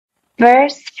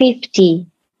Verse 50.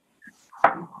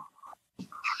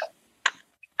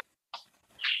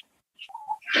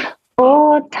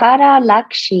 O Tara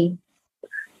Lakshi.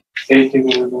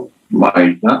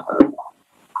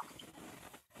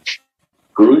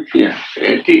 Croatia,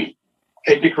 80.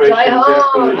 80 Croatians.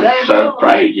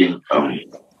 Surprising for me.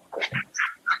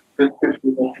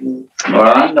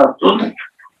 Wonderful.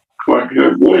 What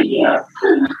you're doing here.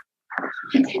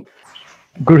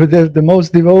 Gurudev, the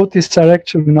most devotees are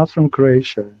actually not from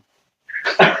Croatia.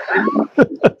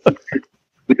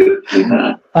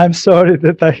 I'm sorry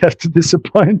that I have to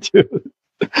disappoint you.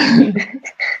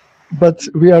 But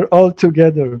we are all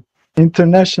together,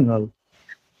 international.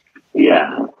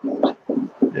 Yeah.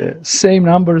 Same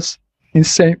numbers,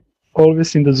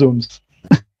 always in the Zooms.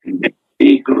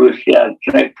 Croatia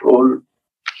attract all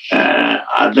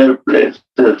other places,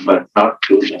 but not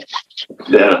to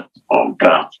their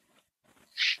hometown.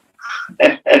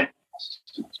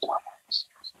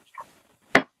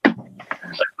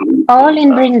 All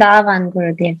in Vrindavan,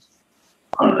 Gurudev.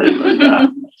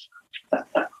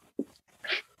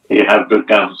 You have to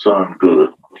come soon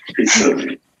to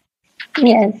the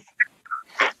Yes.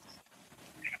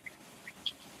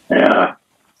 Yeah.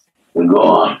 Go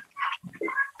on.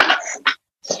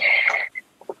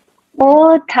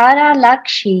 O Tara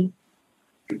Lakshi,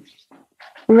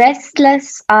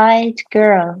 restless-eyed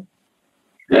girl.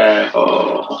 Yeah.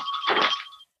 Oh.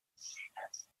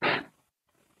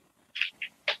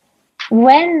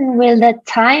 When will the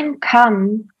time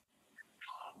come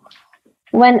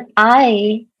when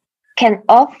I can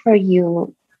offer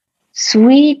you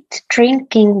sweet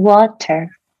drinking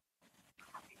water,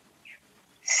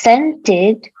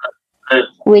 scented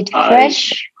with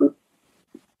fresh...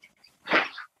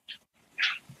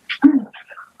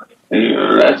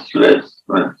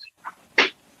 Restlessness.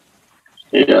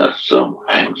 You are so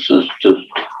anxious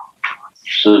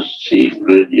to see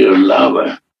with your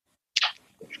lover.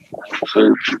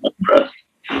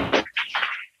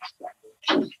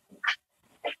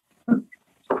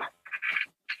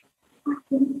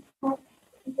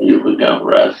 You become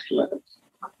restless.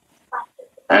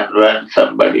 And when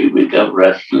somebody becomes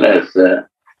restless,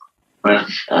 when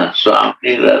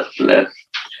Swami restless,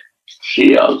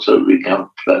 she also becomes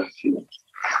restless.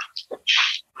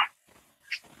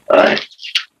 Right?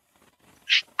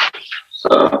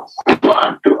 So we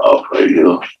want to offer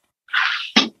you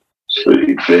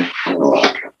sweet drinking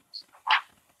water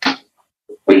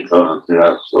because you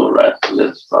are so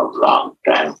restless for a long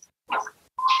time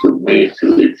to meet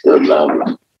with your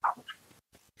lover.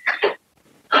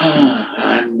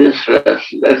 And this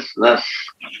restlessness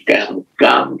can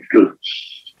come to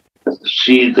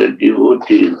see the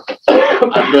devotees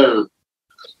under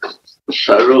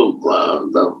Sarup,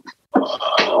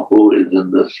 who is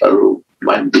in the Sarup,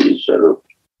 Mandi Sarup,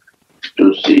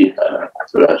 to see her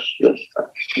restlessness.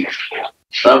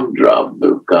 Some drop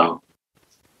will come.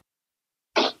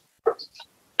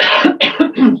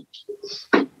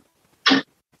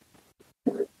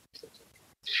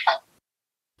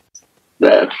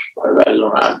 That's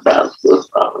Raghunath Das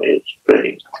Goswami is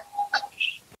praying.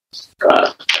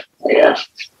 Yeah.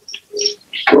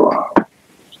 Go on.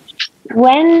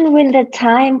 When will the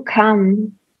time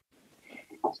come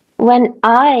when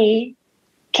I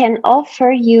can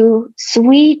offer you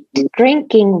sweet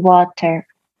drinking water,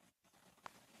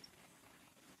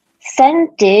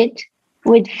 scented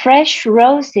with fresh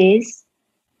roses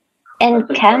and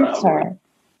camphor?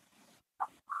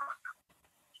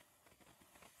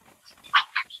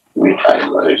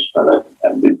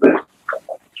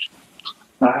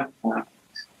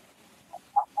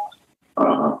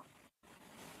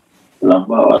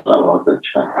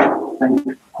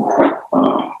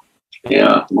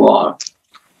 Yeah, go on.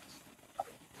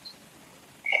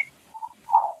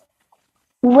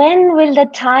 When will the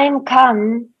time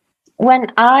come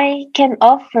when I can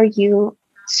offer you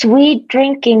sweet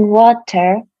drinking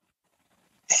water,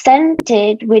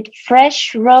 scented with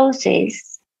fresh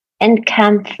roses and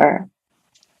camphor?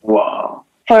 Wow.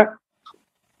 For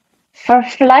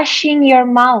flushing your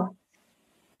mouth,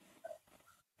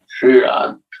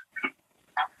 Sriran.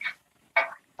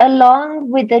 along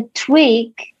with a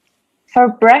twig for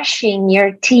brushing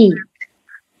your teeth.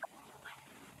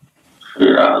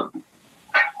 Sriran.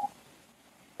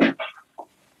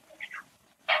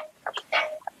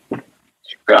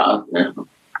 Sriran.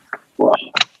 Wow.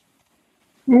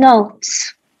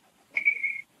 Notes.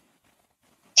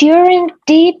 During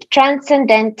deep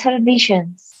transcendental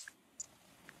visions,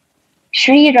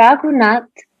 Sri Raghunath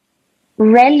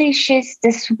relishes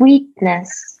the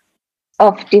sweetness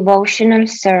of devotional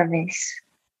service,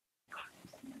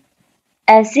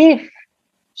 as if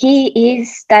he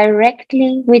is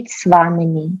directly with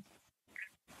Swamini.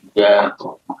 Yeah.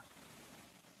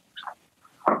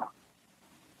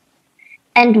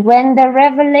 And when the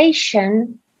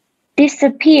revelation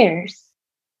disappears,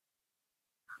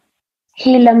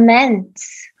 he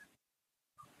laments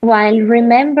while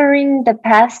remembering the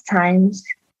pastimes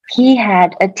he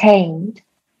had attained.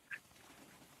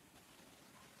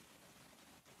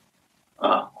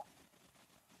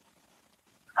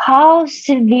 How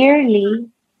severely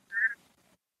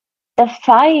the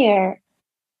fire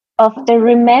of the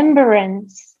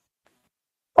remembrance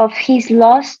of his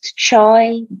lost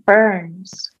joy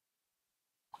burns.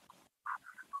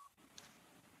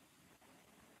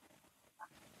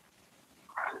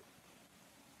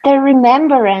 The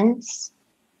remembrance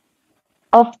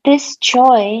of this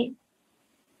joy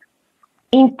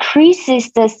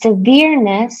increases the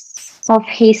severeness of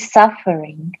his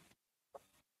suffering.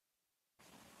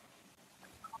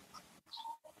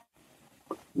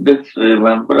 This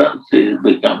remembrance is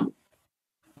become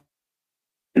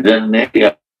the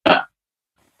nature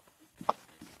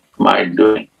my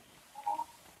doing.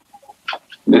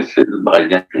 This is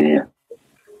bhajan kriya.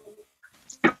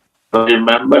 So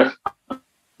remember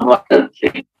what I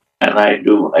think, and I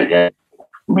do bhajan,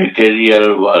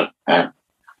 material work, and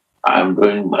I'm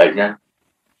doing bhajan.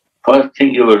 First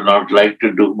thing, you will not like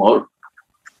to do more,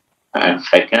 and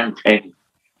second thing,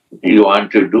 you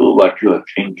want to do what you are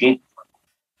thinking.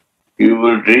 You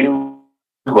will dream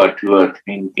what you are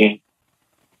thinking.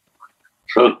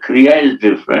 So kriya is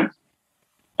different,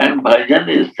 and bhajan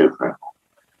is different.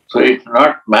 So it's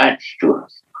not matched to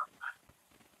us.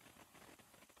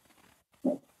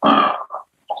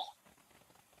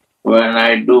 When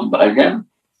I do bhajan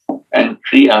and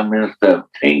kriya means the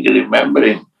thing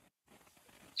remembering,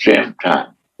 same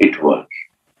time it works.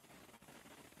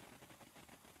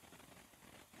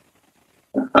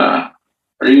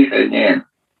 Read again.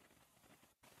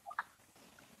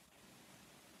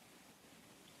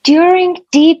 During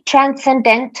deep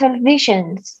transcendental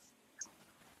visions,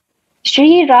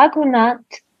 Sri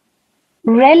Raghunath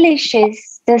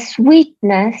relishes the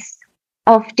sweetness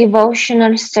of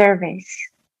devotional service,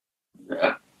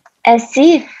 as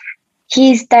if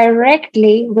he is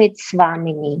directly with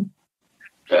Swamini.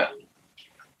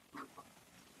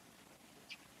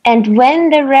 And when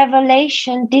the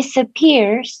revelation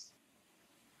disappears,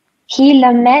 he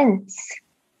laments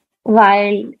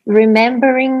while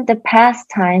remembering the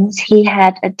pastimes he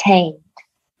had attained.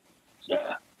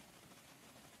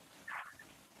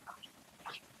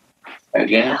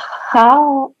 Again.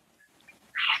 How?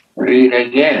 Read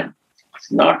again.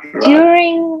 It's not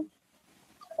right.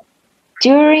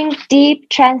 During deep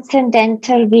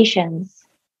transcendental visions,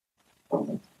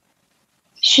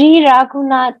 Sri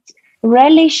Raghunath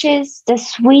relishes the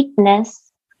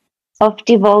sweetness of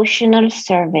devotional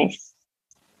service,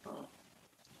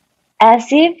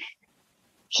 as if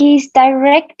he is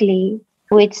directly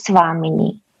with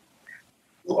Swamini.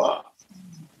 Wow.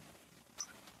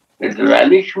 Its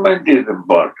relishment is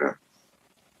important.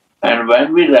 And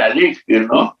when we relish,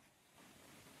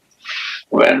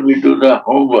 when we do the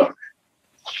homework,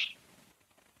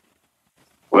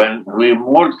 when we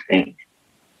more think,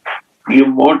 give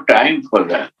more time for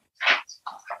that,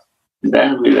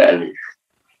 then we relish.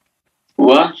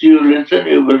 Once you listen,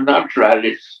 you will not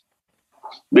relish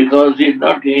because it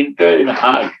not enter in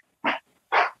heart.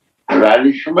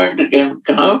 Relishment can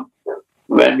come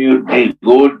when you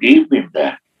go deep in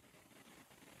that.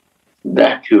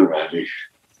 That you relish.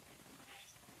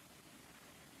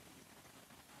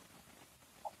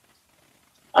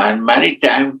 And many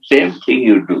times, same thing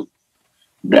you do,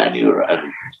 then you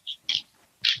relish.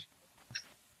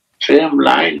 Same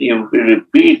line, if you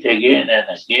repeat again and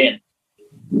again,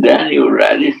 then you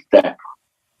relish that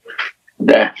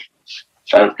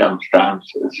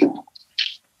circumstances,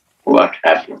 what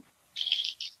happened.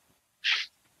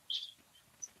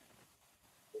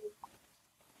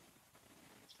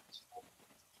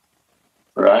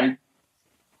 Right?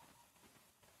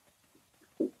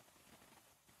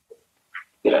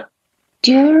 Yeah.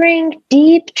 During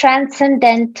deep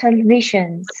transcendental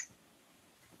visions,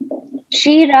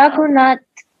 Sri Raghunath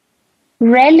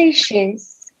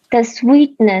relishes the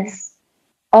sweetness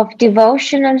of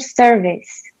devotional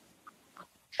service,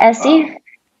 as if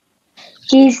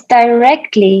he is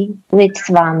directly with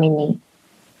Swamini.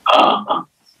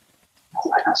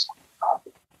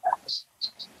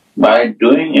 By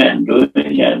doing and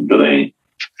doing and doing,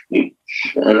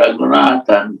 Raghunath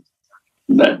and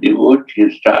the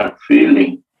devotee start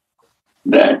feeling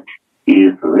that he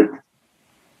is with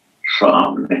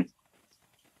Swami.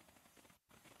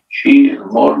 She is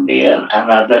more near,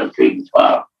 another thing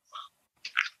far.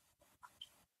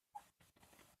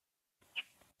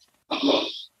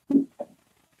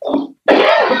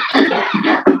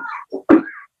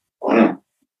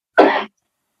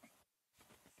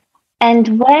 And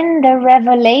when the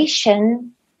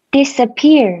revelation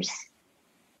disappears,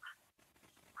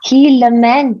 he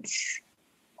laments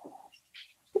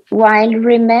while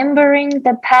remembering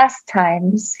the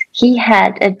pastimes he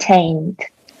had attained.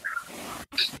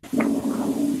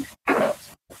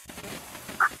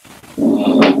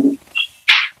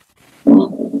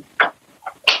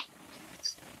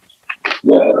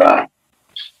 There are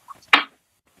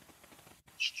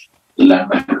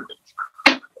lament,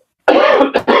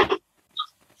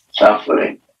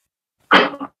 suffering,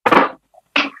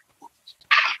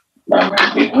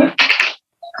 lamenting means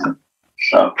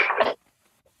suffering.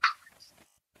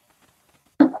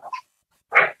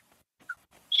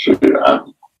 Sri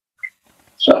Ram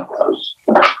suffers.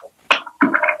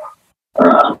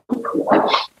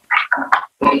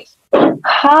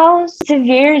 How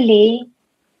severely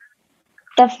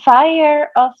the fire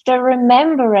of the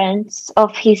remembrance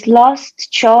of his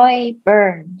lost joy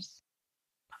burns.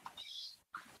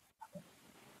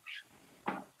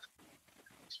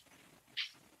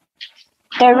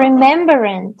 The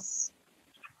remembrance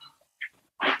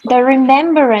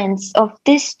of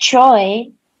this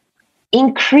joy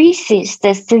increases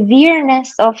the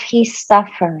severeness of his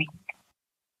suffering.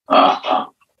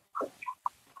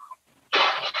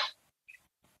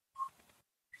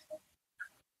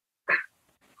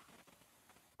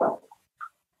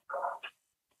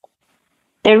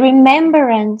 The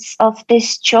remembrance of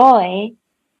this joy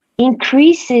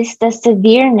increases the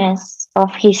severeness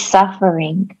of his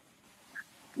suffering.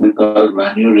 Because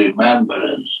when you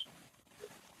remembrance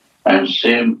and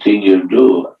same thing you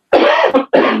do,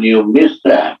 and you miss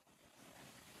that,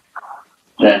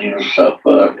 then you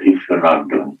suffer if you're not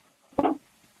doing.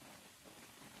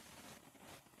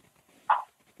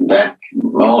 That's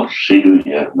more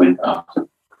severe,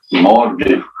 more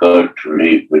difficult to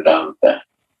live without that.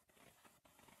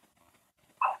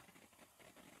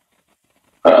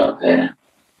 Okay.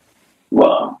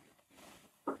 Wow.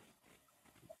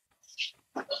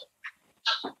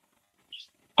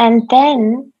 And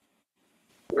then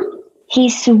he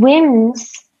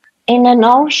swims in an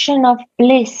ocean of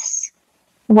bliss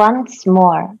once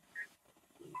more.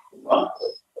 Wow.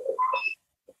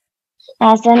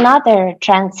 As another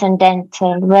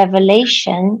transcendental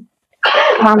revelation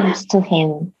comes to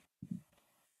him.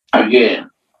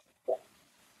 Again.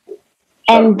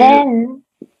 And then,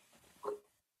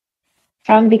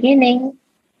 from beginning,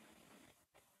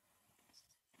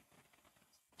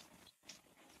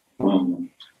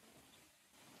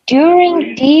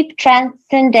 during deep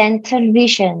transcendental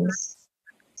visions,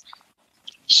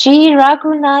 Sri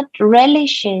Raghunath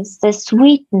relishes the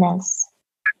sweetness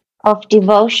of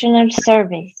devotional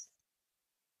service,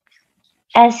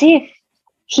 as if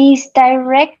he is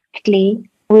directly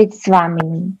with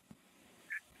Swamini.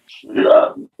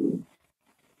 Yeah.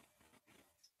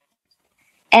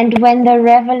 And when the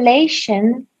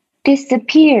revelation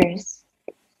disappears,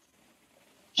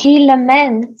 he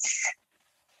laments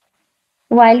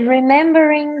while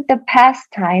remembering the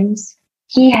pastimes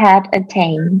he had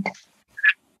attained.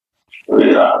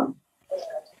 Yeah.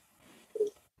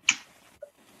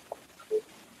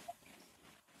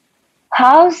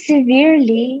 How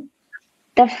severely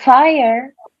the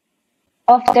fire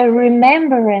of the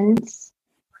remembrance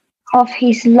of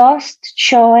his lost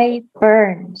joy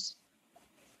burns.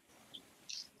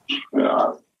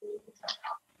 Yeah.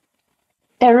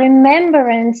 The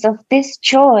remembrance of this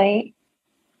joy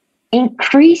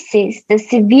increases the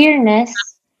severeness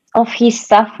of his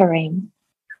suffering.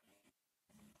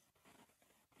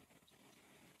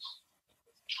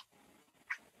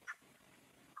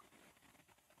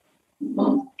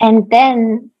 And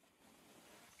then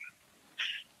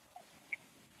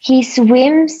he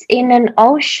swims in an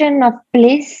ocean of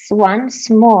bliss once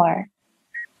more,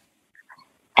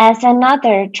 as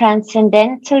another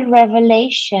transcendental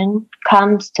revelation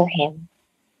comes to him.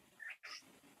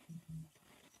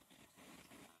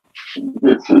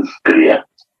 This is clear.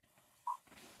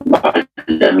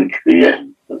 Very clear.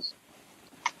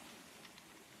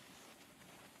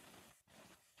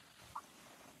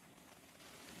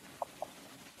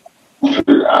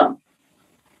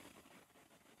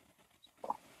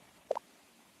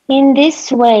 In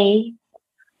this way,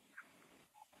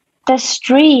 the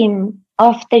stream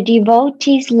of the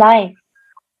devotee's life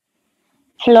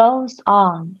flows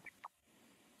on,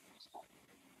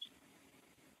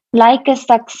 like a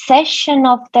succession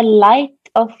of the light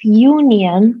of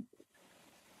union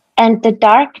and the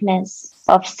darkness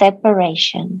of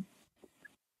separation.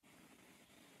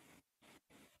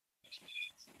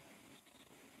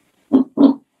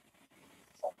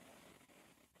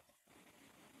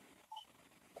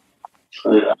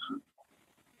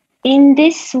 In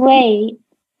this way,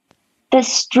 the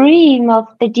stream of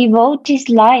the devotee's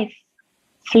life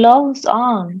flows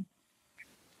on,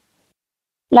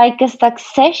 like a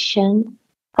succession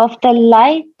of the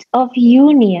light of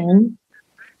union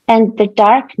and the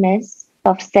darkness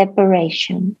of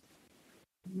separation.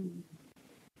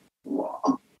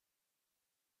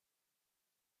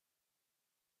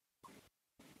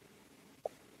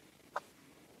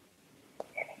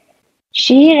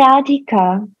 Shri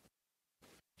Radhika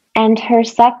and her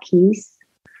Sakhis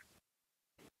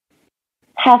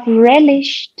have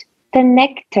relished the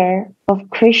nectar of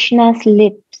Krishna's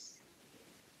lips,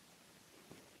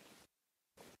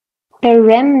 the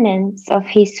remnants of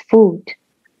his food.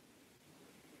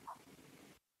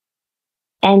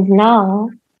 And now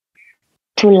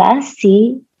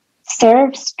Tulasi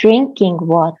serves drinking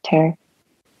water,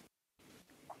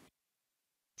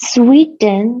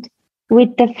 sweetened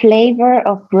with the flavor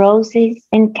of roses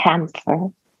and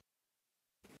camphor.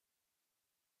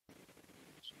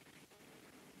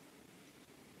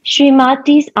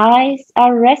 Srimati's eyes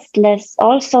are restless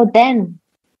also then.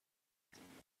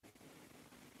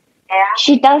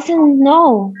 She doesn't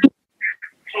know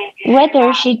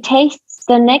whether she tastes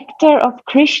the nectar of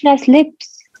Krishna's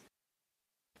lips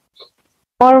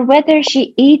or whether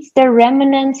she eats the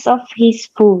remnants of his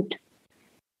food.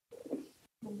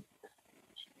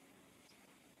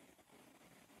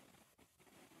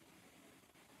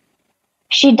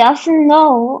 She doesn't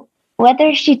know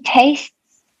whether she tastes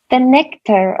the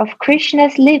nectar of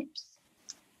Krishna's lips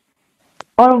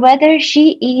or whether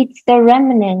she eats the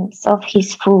remnants of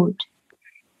his food.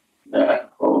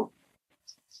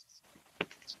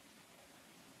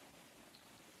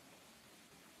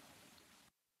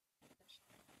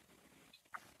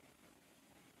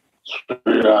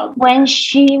 When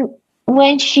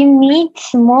she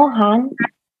meets Mohan,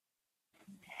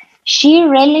 she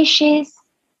relishes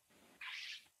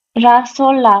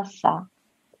rasolasa.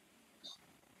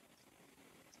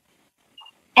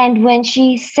 And when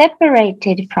she is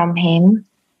separated from him,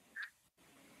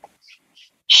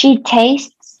 she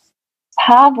tastes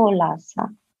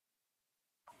bhavolasa.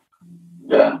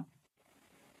 Yeah.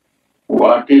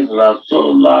 What is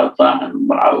rasolasa and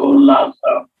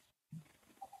bhavolasa?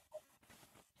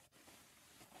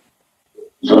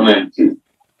 Suniti,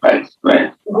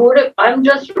 explain. Guru, I'm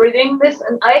just reading this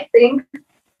and I think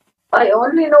I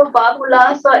only know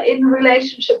Babulasa in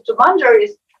relationship to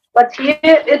Manjaris, but here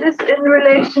it is in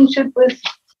relationship with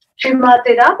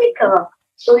Srimati Radhika.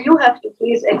 So you have to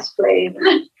please explain.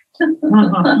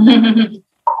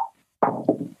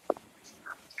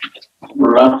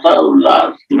 Rasa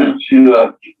Ullas means you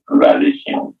are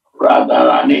relishing.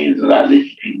 Radharani is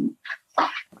relishing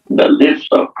the lips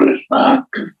of Krishna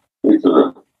with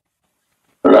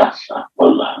rasa,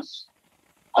 ullas.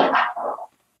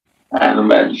 And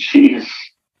when she is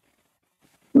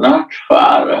not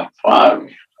far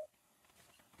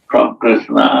from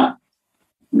Krishna,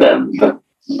 then the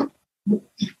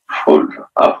food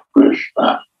of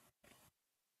Krishna,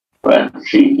 when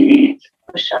she eats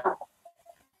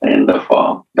in the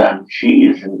form, then she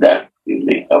is in that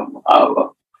feeling of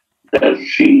power, that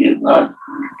she is not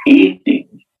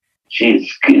eating, she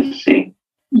is kissing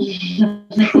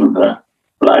through the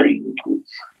flying kiss.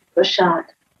 Prashad.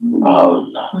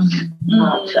 Allah.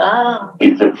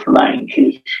 It's a flying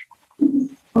kiss.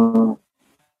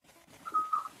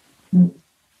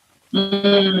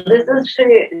 This is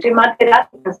Srimati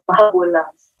Radhika's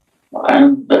Bhavulas.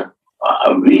 And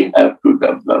we have to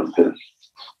develop this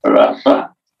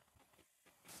rasa.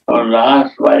 Or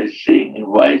last by seeing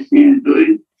why she is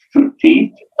doing to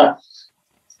teach us.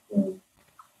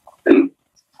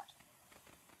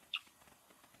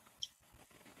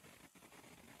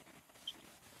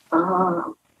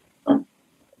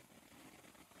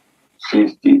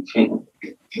 She's teaching.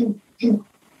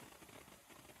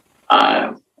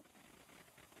 I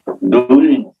am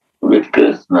doing with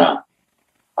Krishna.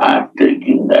 I am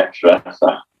taking that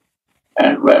rasa.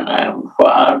 And when I am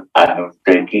far, I am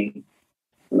taking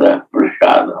the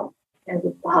prasadam. And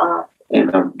the Bhav.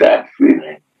 That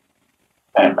feeling.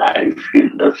 And I feel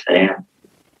the same.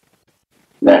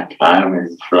 That I am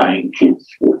in flying kiss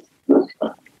with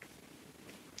Krishna.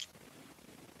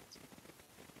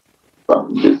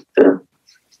 From distance,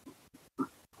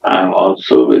 I am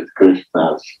also with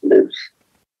Krishna's lips.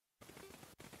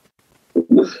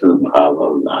 This is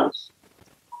Bhavalas.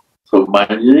 So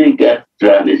Manjari gets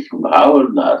relish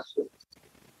Bhavalas.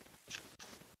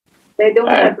 They don't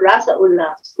have Rasa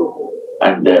Ullas.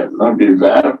 And there's no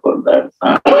desire for that.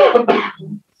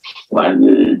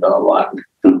 Manjari don't want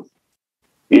to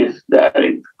kiss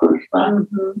direct Krishna.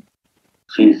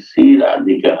 She sees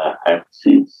Radhika and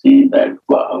she sees that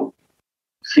wow.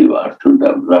 She wants to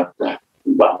develop that.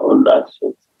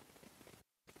 Bhavulasa.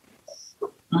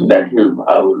 That is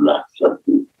Bhavulasa.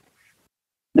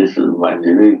 This is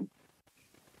Manjari.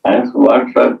 And what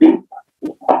Sati?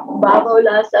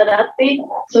 Bhavola Sarati.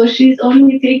 So she's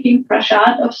only taking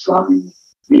prasad of Swami.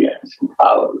 Yes,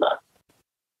 Bhavulasa.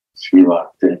 She was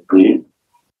simply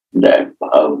that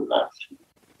Bhavulasa.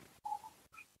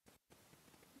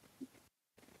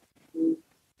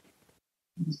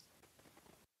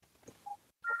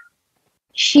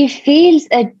 She feels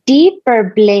a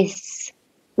deeper bliss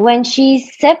when she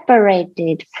is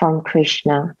separated from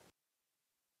Krishna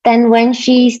than when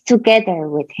she is together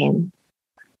with him.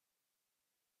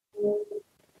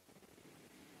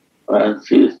 When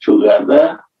she is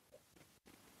together,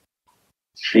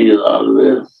 she is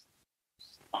always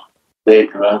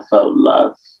take rasa of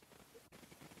love.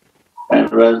 And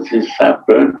when she is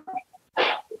separate,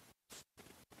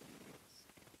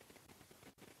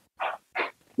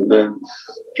 then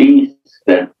teach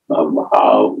that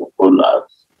how Ulas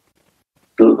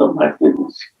to the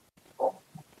Maharishi.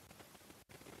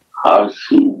 How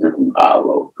she is the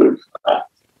power of Krishna.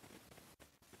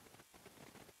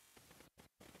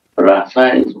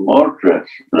 Rasa is more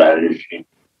flourishing,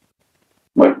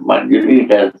 but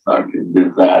Manjari has not a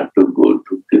desire to go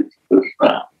to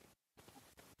Krishna.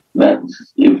 Then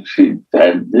if she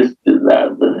has this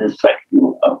desire, then it's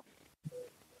actually up.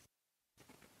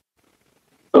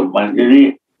 So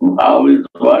Manjari, Bhav is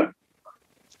what?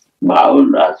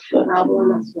 Bhavulasa.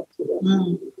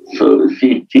 So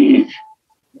she teaches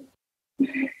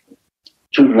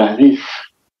to relish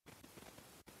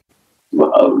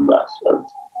Bhavulasa.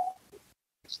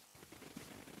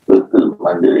 This is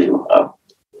Manjari Bhav.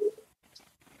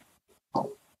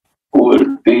 Who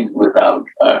will teach without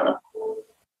her?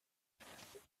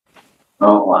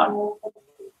 No one.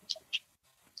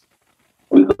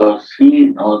 Because she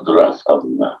knows Rasa.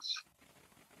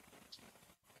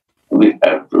 We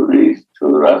have to reach to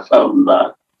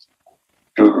Rasa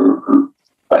to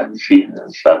fancy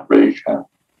and separation.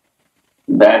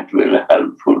 That will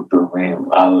helpful to me,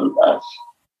 Bhavulasa.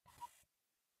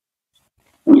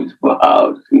 Which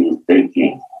how she is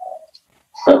taking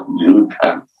subdued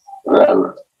and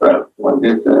what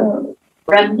is the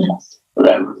Remnants.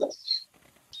 remnants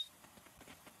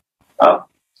of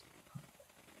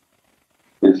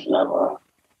this lover.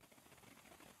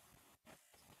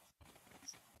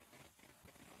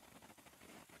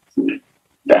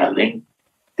 Darling,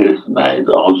 Krishna is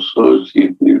also,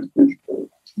 she feels this way.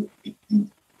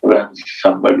 When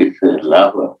somebody says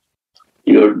lover,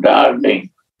 your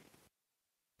darling,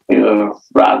 your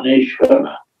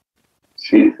Praneshwara,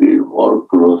 she feels more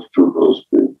close to those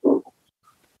people.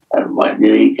 And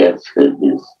Manjari can say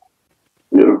this,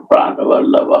 your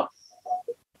Pranavallava,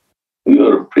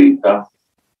 your Prita,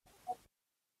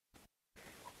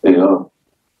 your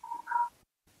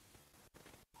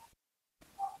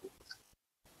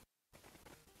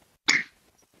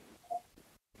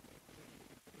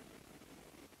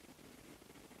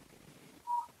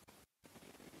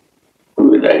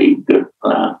Viragi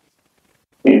Krishna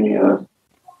in your,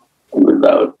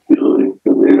 without you, it's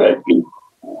Viragi.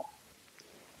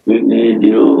 We need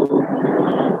you.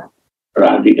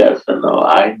 Radhika said, no,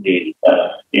 I need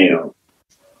you.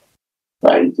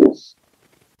 Like this.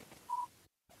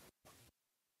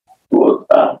 Both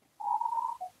are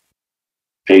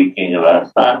taking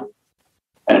rasa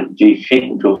and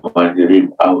teaching to Manjari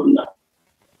Bhavula.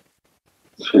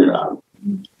 Sri Ram.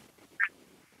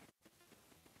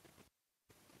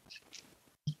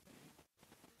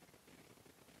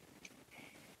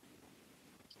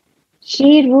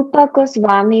 Sri Rupa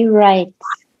Goswami writes,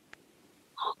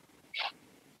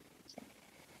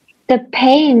 the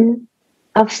pain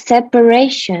of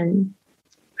separation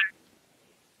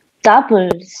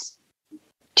doubles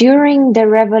during the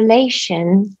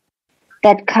revelation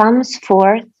that comes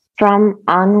forth from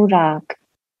Anurag.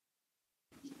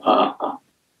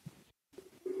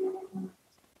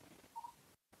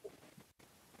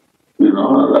 You know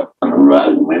what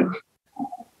Anurag means?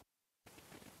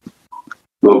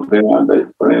 Gopinath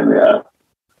explained that.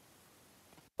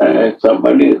 And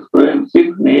somebody explained,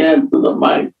 sit near to the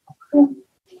mic.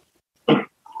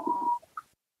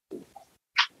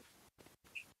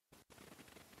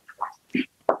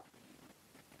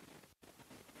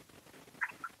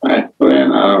 Explain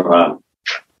Anurag.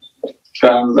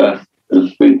 Chanda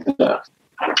is speaker.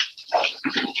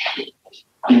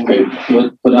 Okay,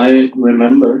 what I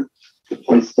remember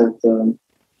is that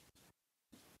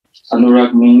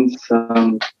Anurag means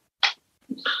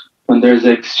when there's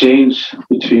an exchange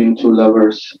between two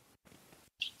lovers.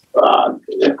 Wow.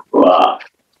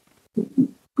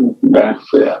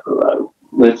 That's the Anurag.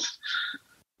 That's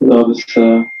love is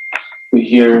we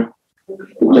hear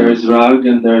there is rag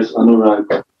and there is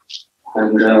anurag.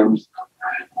 And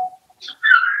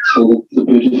so the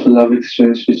beautiful love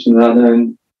exchange between Radha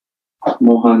and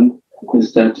Mohan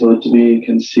is that what we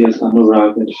can see as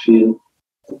anurag and feel.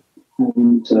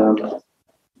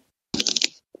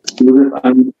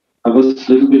 And I was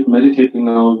a little bit meditating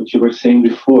now what you were saying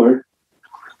before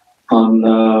on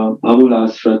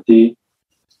Bhavulas Rati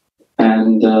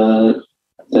and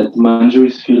that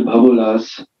Manjaris feel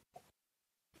Bhavulas.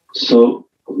 So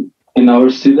in our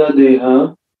Siddha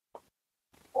Deha,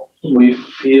 we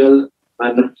feel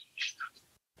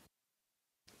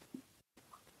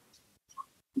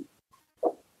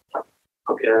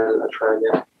okay, I'll try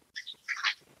again.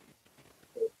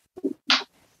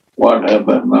 What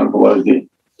happened? Not working.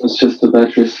 It's just the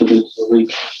battery is a bit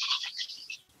weak.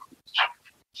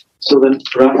 So when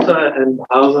Rasa and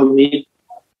Bhava meet,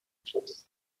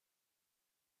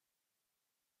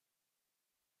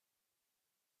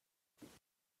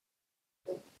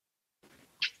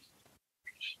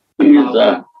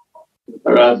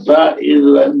 Rasa is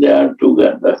when they are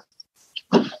together.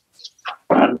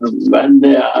 And when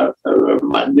they are,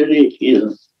 Manjari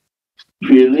is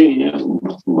feeling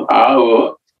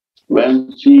how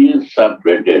when she is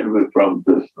separated from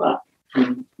Krishna,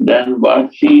 then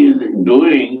what she is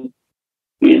doing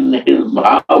in his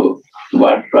bhav,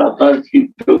 what Rasa she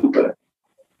took.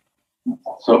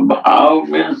 So bhav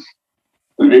means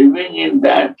living in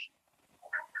that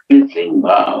kissing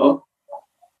bhav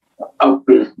of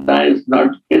Krishna is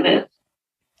not finished.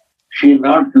 She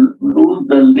not lose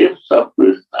the lips of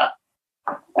Krishna,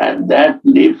 and that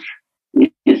lips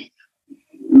is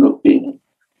looking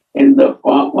in the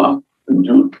form of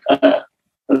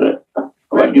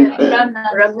what you say,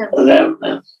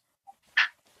 remnants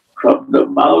from the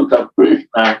mouth of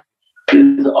Krishna.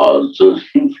 Is also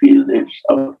she feels lips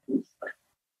of Krishna.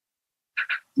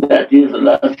 That is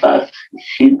rasa.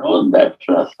 She knows that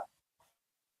rasa.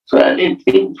 So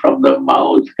anything from the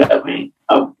mouth coming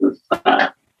of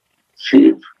Krishna,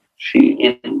 she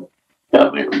in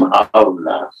coming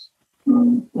bhavnas.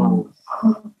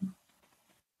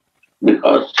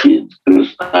 Because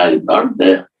Krishna is not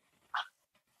there.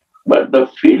 But the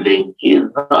feeling is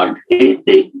not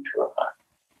ending to her.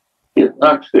 It's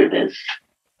not finished.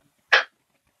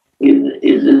 It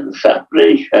is in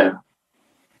separation.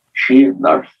 She is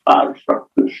not far from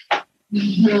Krishna.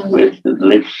 With the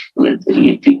lips, with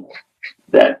eating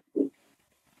that.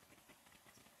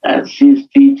 And she's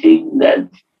teaching that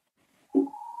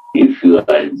if you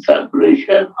are in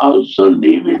separation, also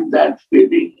live in that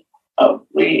feeling of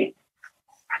me.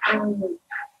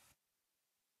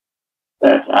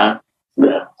 That I'm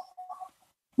there.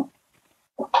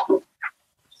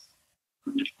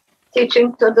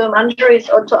 Teaching to the Manjaris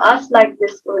or to us like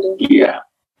this, Guru. Yeah.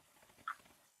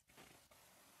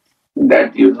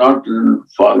 That you not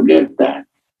forget that.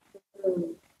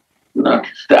 Not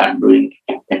start doing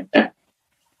it.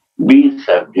 Be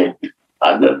subject,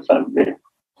 other subject.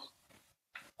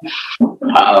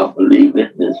 How live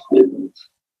in this business?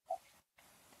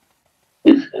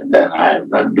 Then I have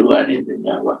not do anything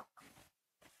about.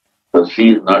 So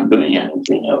she is not doing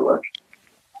anything about.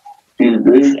 She is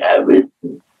doing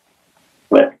everything.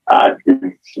 But art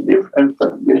is different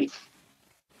subject.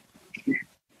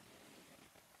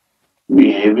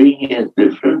 Behaving is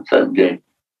different subject.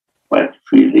 But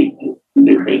feeling,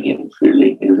 living in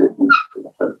feeling is a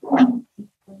different subject.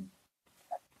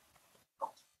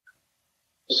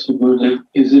 So,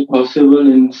 is it possible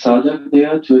in sadhak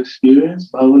deha to experience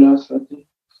Bhavulas Rati?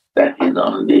 That is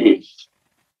only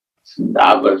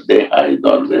our deha is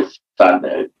always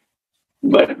sadhak.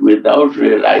 But without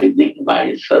realizing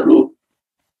my sarup,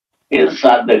 in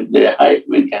sadhak deha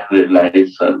we can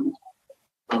realize sarup.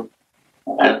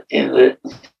 And in the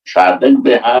sadhak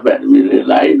deha, when we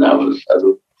realize our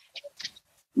sarup,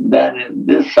 then in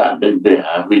this sadhak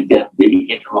deha we can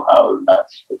be in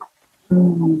bhavnas.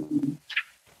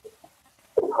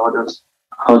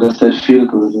 How does that feel,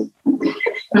 Guruji?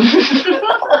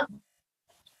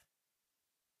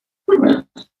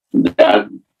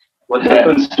 What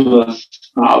happens to us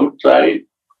outside?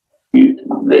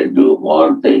 They do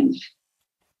more things,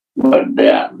 but they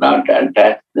are not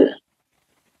attached there.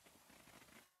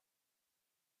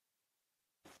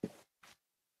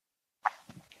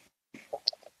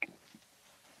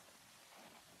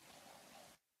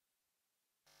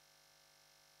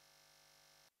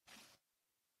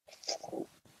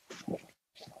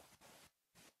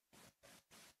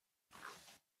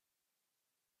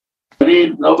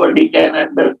 Nobody can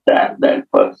understand that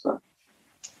person.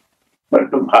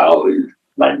 But how is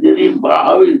Manjari?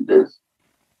 How is this?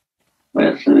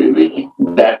 Means living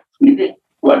that feeling,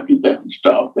 what you you can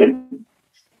stop it.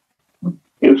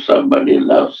 If somebody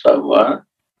loves someone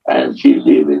and she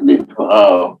lives in this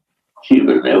vow, she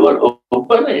will never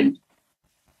open it.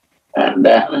 And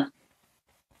then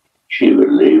she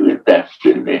will live with that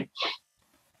feeling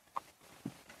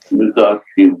because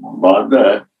she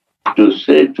bothered to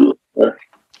say to others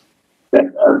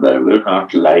that other will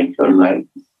not like her life.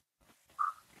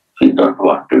 She don't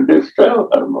want to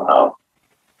disturb her vow.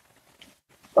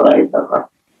 Right or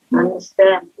not?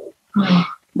 Understand.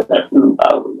 That is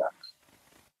vow.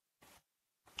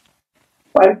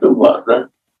 Why to bother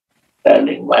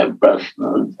telling my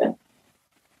personal thing?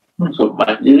 So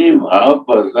Manjari vow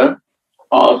person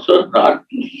also not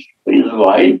his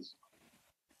wise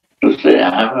to say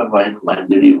I am a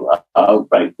Manjari vow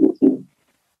practicing.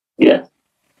 Yes,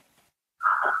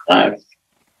 I am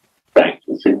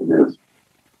practicing this.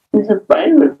 It's a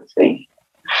private thing.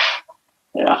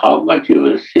 How much you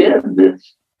will share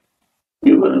this,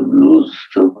 you will lose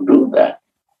to do that.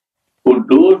 Who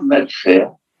do not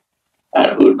share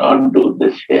and who not do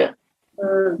the share.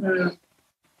 Mm-hmm.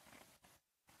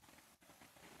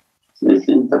 This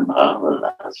is the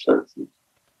marvelous thing.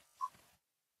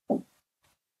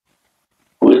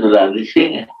 Who is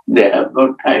relishing, they have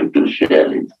no time to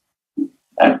share it.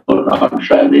 And who not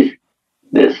relish,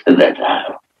 they say that I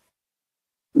have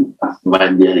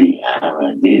Manjari, I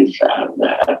have this, I have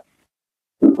that.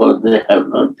 Because they have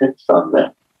no text on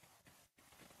that.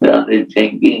 They are only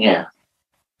thinking and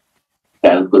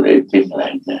calculating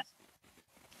like that.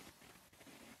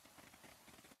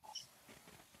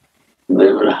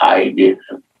 They will hide it.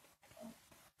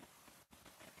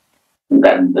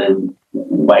 Then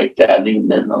by telling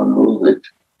they don't lose it.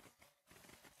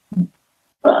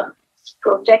 It's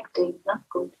projecting, not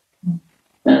good.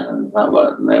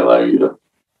 Never you.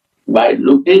 By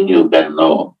looking you can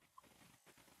know,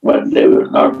 but they will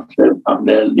not say from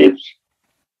their lips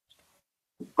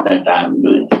that I am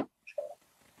doing it.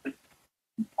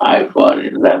 I fall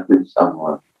in love with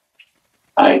someone.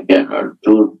 I cannot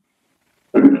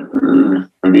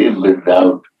live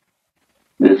without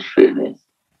this feeling.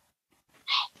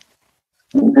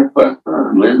 In the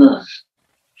personal business,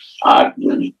 art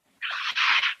will.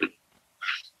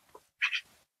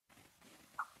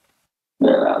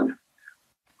 There are.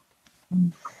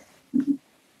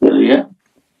 Clear?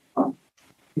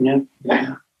 Yeah.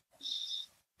 Yeah.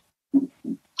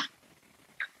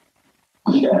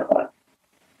 Yeah.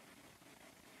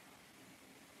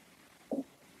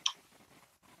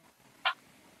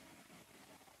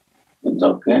 It's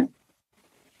okay.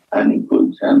 Any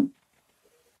question?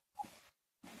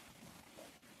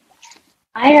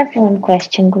 I have one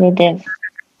question, Gurudev.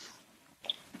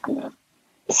 Yeah.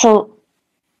 So,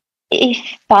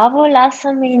 if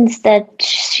Pavolasa means that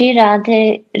Sri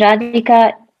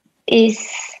Radhika is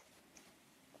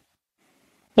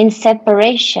in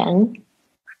separation,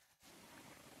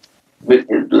 With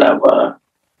his lover,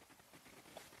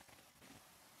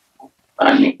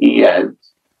 and he has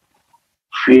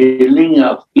feeling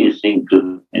of kissing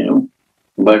to him,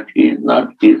 but he is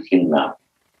not kissing now.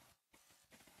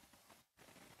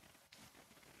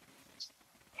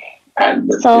 At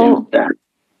the So- same time,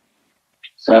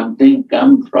 something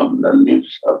comes from the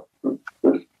lips of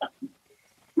Krishna.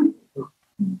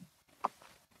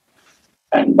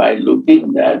 And by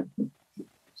looking that,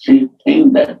 she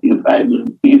thinks that if I will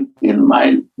keep in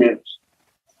my lips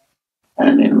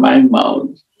and in my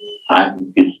mouth, I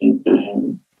am kissing to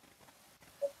him.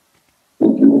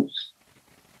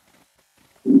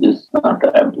 This is not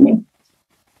happening.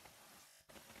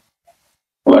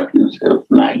 What you say,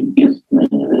 flying kiss me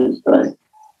is right.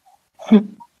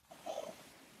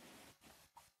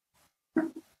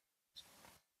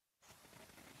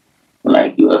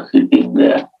 Like you are sitting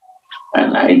there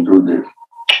and I do this.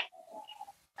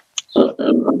 So,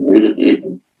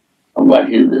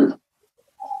 what is this?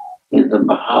 It's the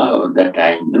bhav that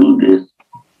I do this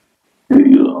to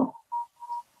you.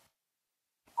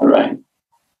 Right?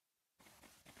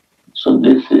 So,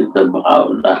 this is the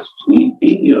bhav, not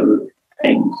sweeping your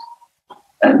things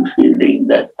and feeling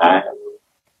that I am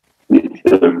with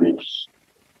your lips.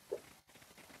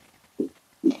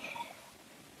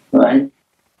 Right?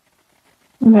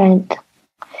 right.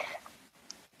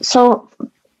 So,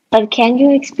 but can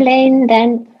you explain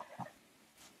then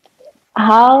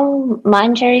how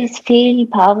Manjaris feel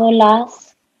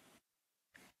Pavolas?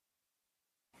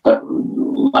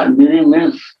 Manjari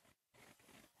means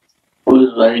who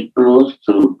is very close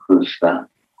to Krishna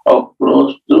or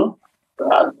close to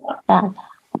Radha. Radha.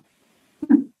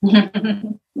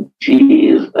 She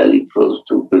is very close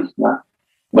to Krishna,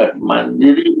 but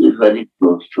Manjari is very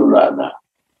close to Radha.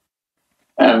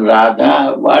 And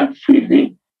Radha, what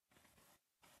feeling?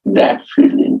 that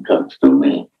feeling comes to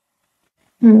me.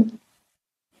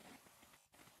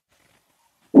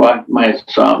 What my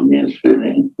Swami is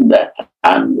feeling, that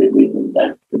I'm living in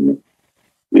that feeling,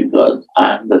 because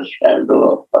I'm the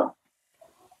shadow of her.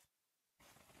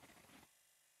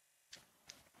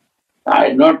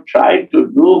 I not try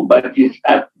to do, but it's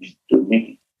happening to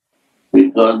me,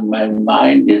 because my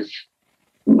mind is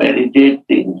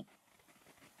meditating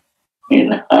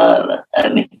in her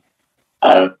and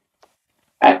her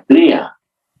kriya.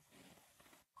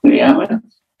 Kriya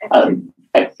means her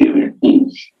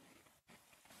activities.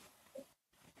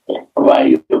 Why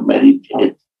you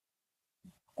meditate?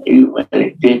 You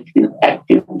meditate in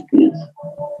activities.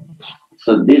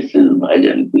 So this is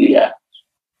bhajan kriya.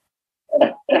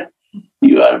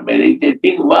 You are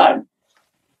meditating what?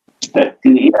 The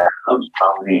kriya of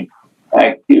Swami,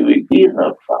 activities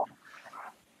of Swami.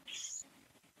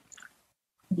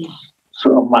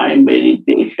 So my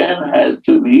meditation has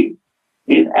to be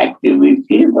in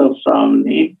activities of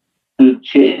Swami to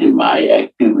change my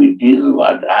activities,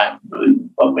 what I am doing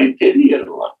for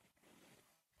material one.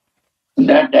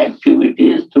 That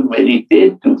activity is to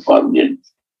meditate, to forget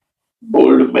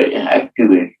old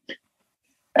activity.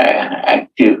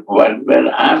 Active,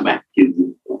 where I am active.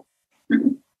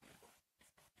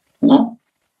 No?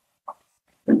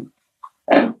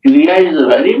 And kriya is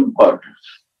very important.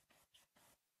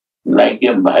 Like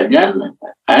a bhajan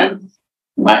and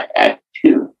my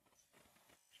active.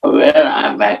 Where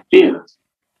I am active,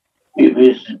 if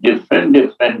it's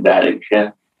different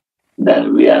direction,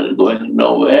 then we are going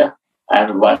nowhere.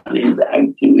 And one is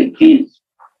activities,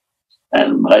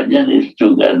 and bhajan is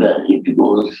together. It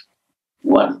goes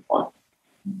one point.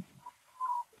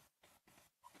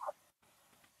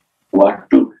 What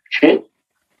to check?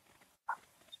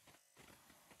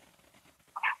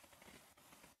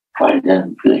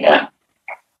 Bhajan kriya.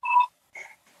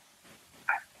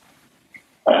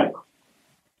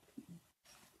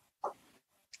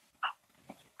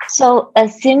 So a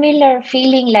similar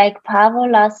feeling like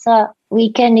Bhavolasa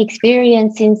we can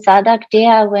experience in Sadak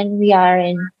Deha when we are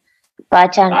in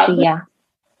Bhajan Kriya.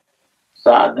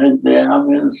 Sadak Deha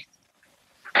means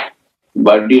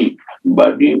body.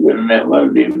 Body will never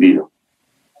leave you.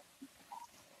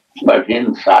 But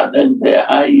in Sadak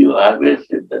Deha you have a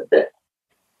Siddha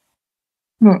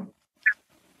Deha.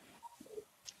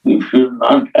 If you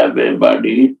not have a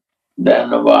body, then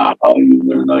how you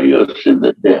will know your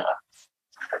Siddha Deha?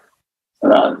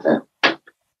 Rather,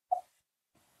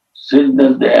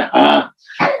 Siddha Deha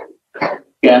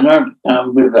cannot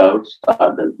come without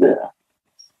Sadak Deha.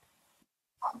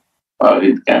 Or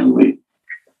it can be.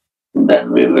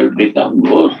 Then we will become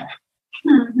ghosts.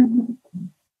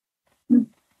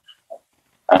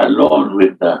 Alone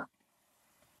with the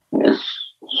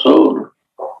soul.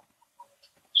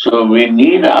 So we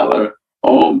need our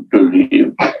home to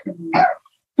live,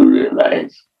 to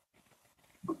realize.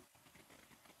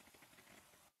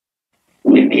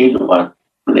 We need one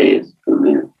place to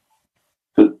live.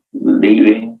 The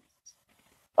living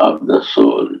of the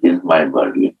soul is my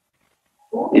body,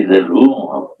 is a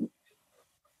room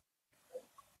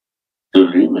to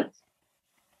live in.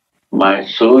 My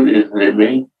soul is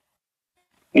living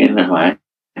in my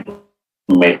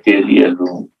material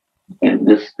room, in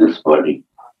this body.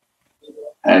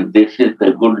 And this is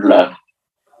the good luck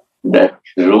that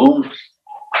rooms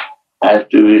have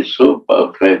to be so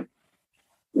perfect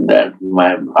that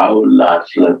my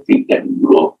bhav-lasrati can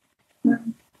grow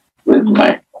with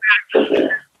my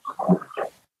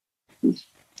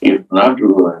if not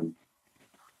growing,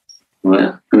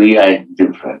 kriya is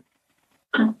different.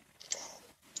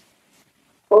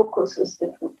 Focus is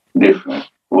different. Different.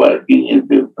 Working is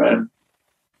different.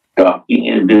 Talking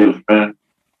is different.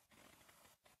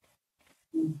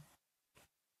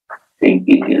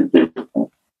 Thinking is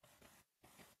different.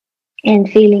 And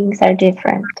feelings are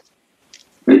different.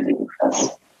 Feelings are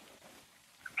different.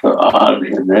 So all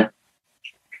is there.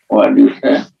 What do you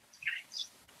say?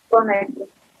 Connected.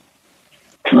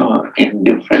 No, in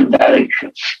different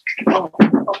directions.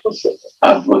 Opposite.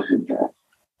 Opposite direction.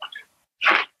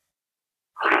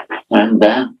 And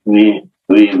then we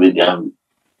become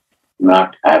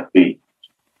not happy.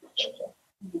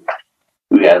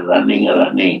 We are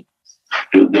running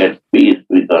to get peace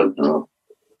because no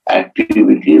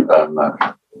activities are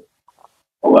not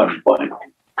one point.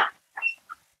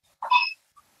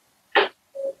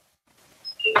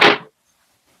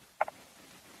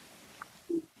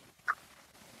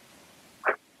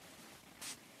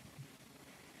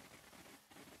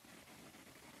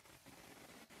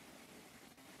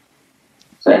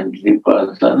 Saintly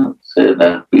person say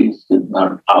that peace is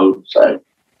not outside,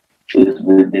 it is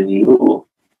within you.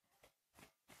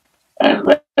 And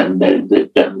and there is a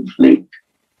conflict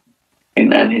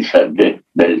in any subject,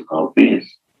 there is no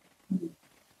peace.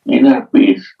 Inner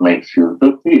peace makes you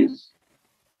to peace.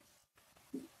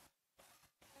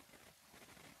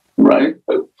 Right?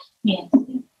 Yes.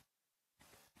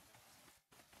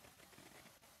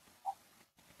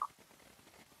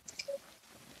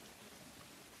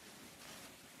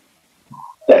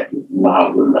 That is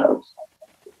marvelous.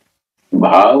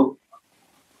 Bhav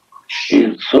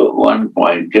is so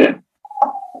one-pointed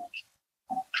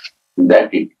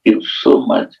that it gives so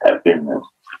much happiness.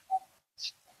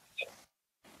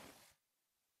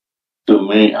 To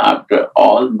me, after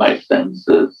all my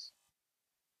senses,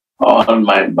 all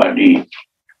my body,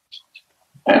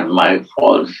 and my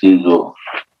false ego,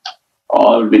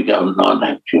 all become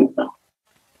non-active now.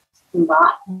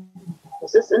 Wow.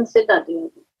 This is in Siddhartha.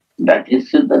 That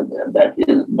is Siddhartha, that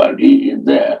is body is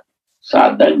there.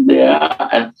 Sadhak there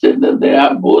and Siddhartha, they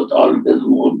are both always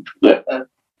moved together.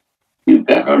 You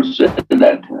cannot say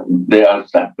that they are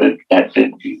separate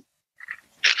entities.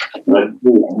 But they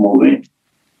are moving.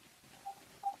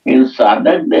 In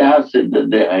sadhak deha, siddha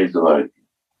deha is working.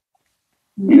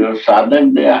 Your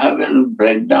sadhak deha will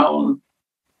break down.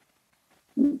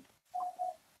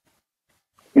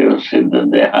 Your siddha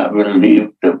deha will leave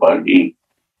the body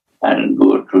and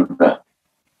go to the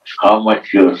how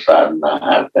much your sadhana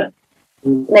happened.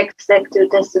 Next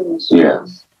active destination.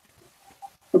 Yes.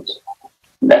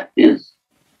 That is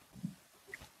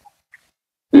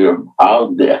your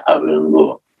bhav deha will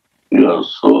go. Your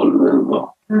soul will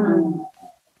go. Mm.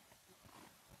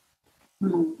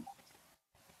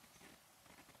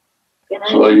 Can I?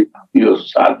 So your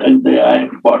sadhak they are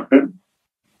important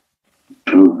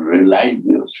to realize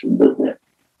your siddha deha.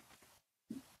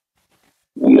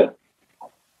 Yeah.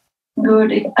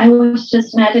 Good. I was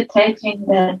just meditating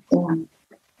that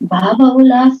Bhava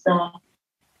Ulasa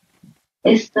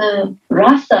is the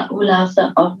rasa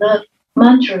ulasa of the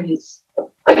Manjaris.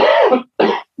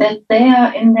 That they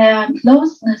are in their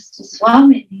closeness to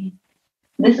Swamini.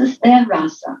 This is their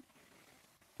rasa.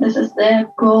 This is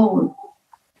their goal.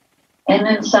 And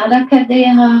in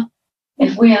Sadhakadeha,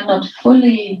 if we are not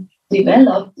fully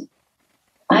developed,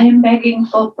 I am begging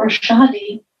for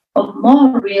prasadi of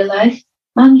more realized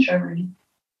Manjari.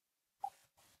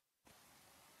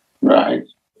 Right.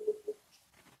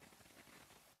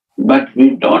 But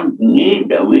we don't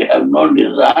need, we have no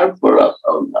desire for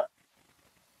ourselves.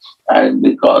 And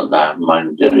because I'm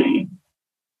Manjari,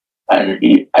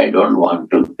 and I don't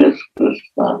want to kiss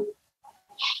Krishna,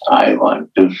 I want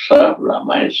to serve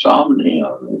my Swami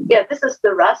only. Yeah, this is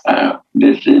the rasa.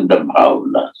 This is the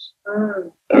bhavlas.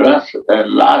 Ras, the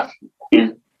last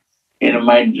is, in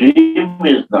my dream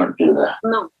is not desire.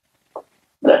 No.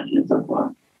 That is the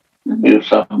point. If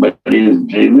somebody is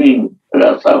dreaming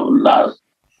rasa ullas,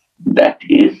 that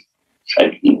is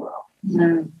Sakhiva.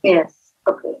 Yes.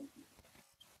 Okay.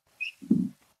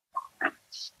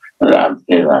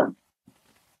 Radhe Radhe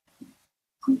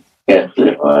कैसे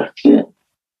हो अच्छे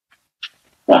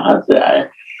कहाँ से आए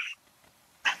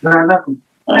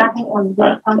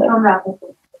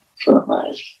So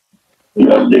nice.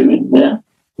 You are living there?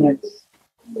 Yes.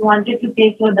 Wanted to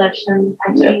take your darshan.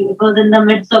 Actually, it was in the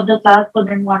midst of the class, but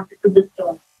then wanted to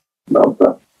disturb. No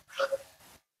problem.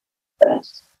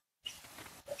 Yes.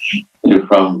 You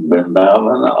from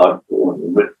Vrindavan or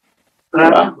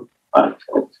Vrindavan?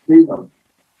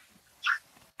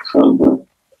 So good.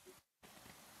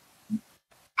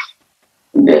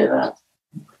 Jai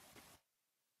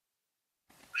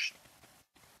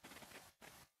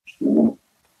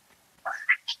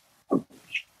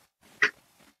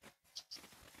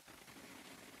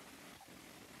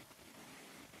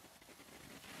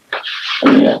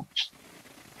Yeah.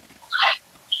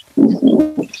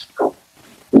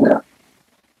 Yeah.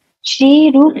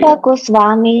 Sri Rupa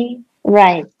Goswami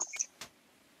writes,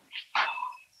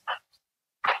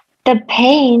 the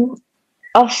pain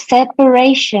of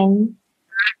separation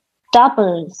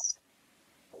doubles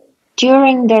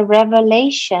during the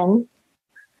revelation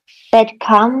that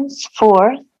comes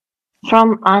forth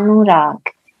from Anurag.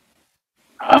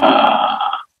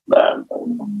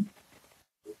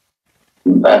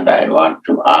 That I want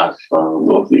to ask from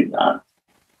Gopinath.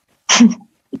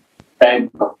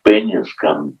 Type of pain is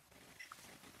coming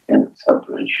in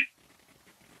separation.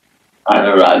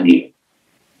 Anuragi,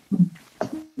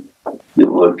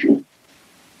 devotee,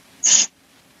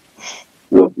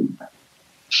 Gopinath.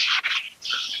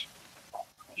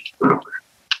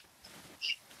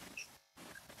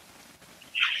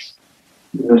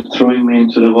 You're throwing me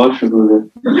into the water, Buddha.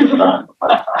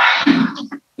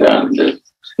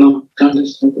 No, can't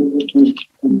just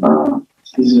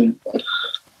easier.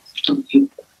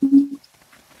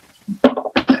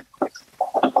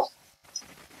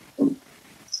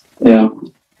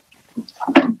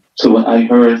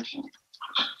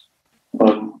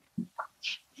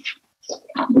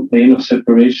 vein of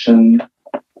separation,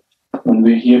 when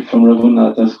we hear from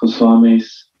Raghunath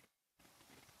Goswami's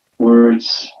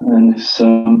words and his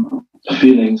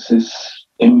feelings, his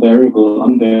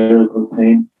unbearable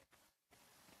pain.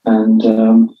 And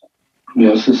we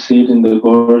also see it in the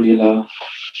Gaur Lila,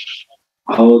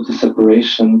 how the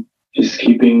separation is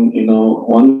keeping,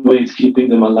 one way it's keeping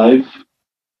them alive,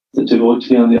 the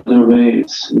devotee, on the other way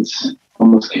it's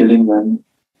almost killing them.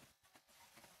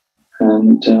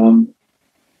 And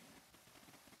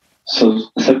so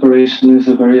separation is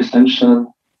a very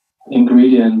essential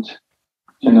ingredient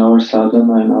in our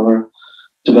sadhana, in our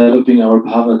developing our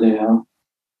bhavadeha,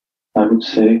 I would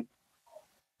say,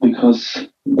 because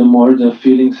the more the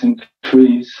feelings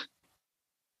increase,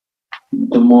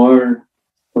 the more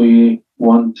we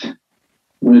want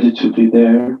really to be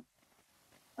there,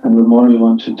 and the more we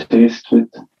want to taste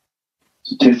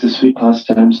the sweet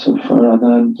pastimes of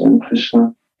Radha and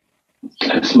Krishna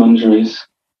as manjaris.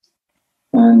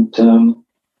 And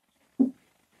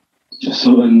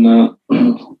so when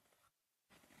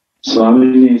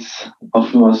Swamini is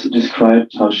often was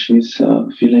described how she's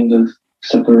feeling the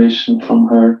separation from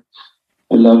her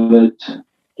beloved,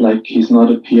 like he's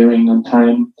not appearing on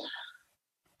time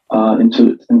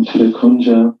into the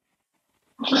kunja.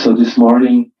 So this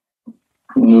morning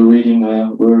we were reading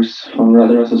a verse from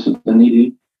Radharasa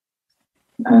Sutta,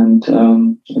 and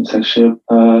it's actually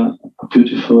a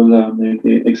beautiful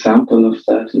maybe example of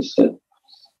that. Is that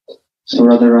so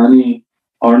Radharani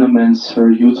ornaments her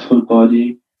youthful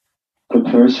body,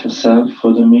 prepares herself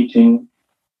for the meeting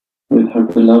with her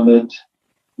beloved,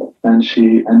 and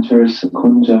she enters the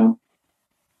kunja,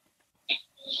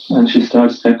 and she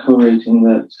starts decorating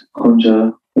that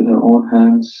kunja with her own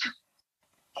hands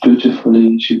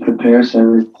beautifully. She prepares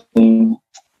everything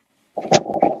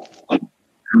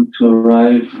to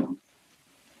arrive,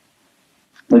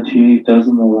 but he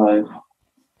doesn't arrive.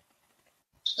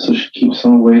 So she keeps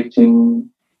on waiting,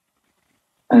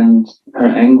 and her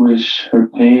anguish, her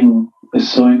pain is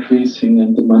so increasing,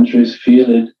 and the manjaris feel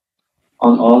it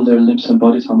on all their limbs and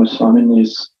bodies, how much Swamini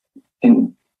is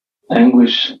in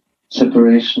anguish,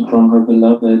 separation from her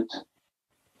beloved.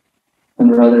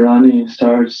 And Radharani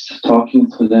starts talking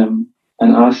to them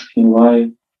and asking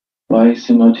why is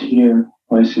he not here?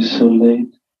 Why is he so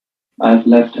late? I've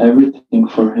left everything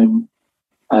for him.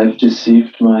 I've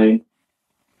deceived my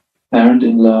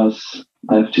parent-in-laws.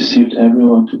 I've deceived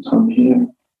everyone to come here,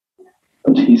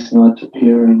 but he's not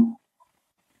appearing.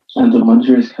 And the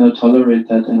manjaris cannot tolerate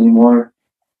that anymore,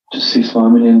 to see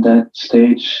Swamini in that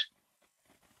stage.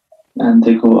 And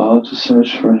they go out to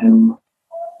search for him.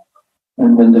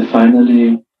 And when they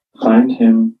finally find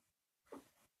him,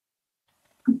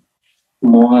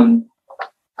 Mohan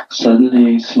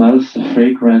suddenly smells the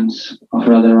fragrance of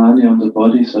Radharani on the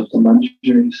bodies of the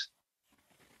manjaris,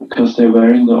 because they're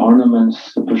wearing the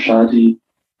ornaments, the prasadi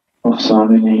of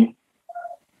Swamini,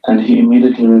 and he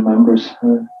immediately remembers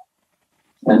her,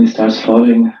 and he starts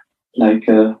following like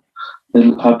a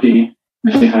little puppy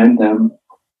behind them.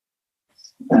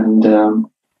 And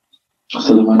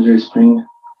so the manjaris bring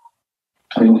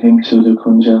him to the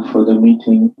kunja for the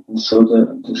meeting, and so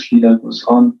the Leela goes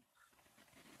on.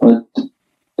 But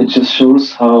it just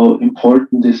shows how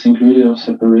important this ingredient of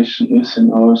separation is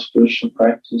in our spiritual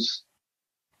practice,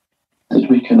 that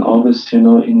we can always,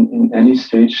 in any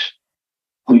stage,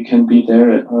 we can be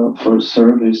there for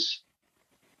service.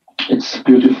 It's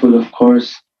beautiful, of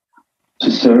course,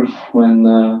 to serve when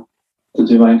the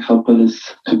divine couple is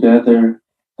together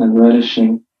and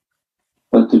relishing,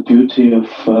 but the beauty of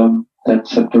that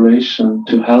separation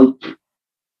to help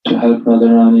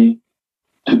Radharani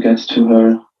to get to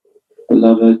her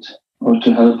beloved, or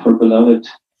to help her beloved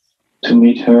to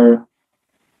meet her,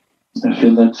 I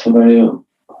feel that's a very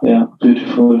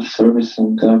beautiful service.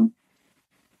 And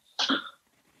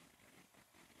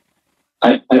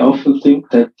I often think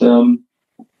that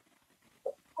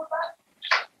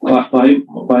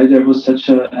why there was such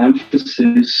an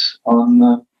emphasis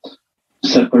on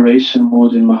separation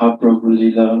mode in Mahaprabhu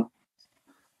Leela.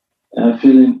 I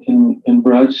feel in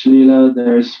Braj Leela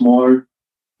there is more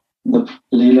the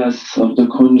Leelas of the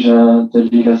Kunja, the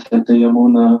Leelas at the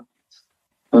Yamuna,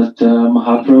 but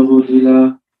Mahaprabhu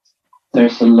Leela,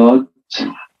 there's a lot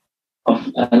of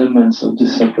elements of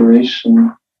this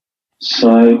separation. So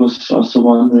I was also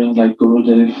wondering, like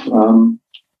Gurudev,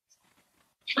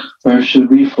 where should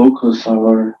we focus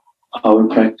our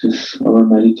practice, our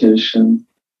meditation?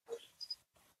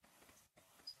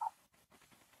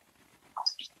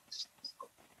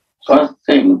 First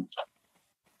thing,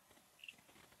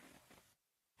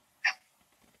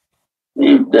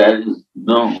 if there is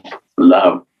no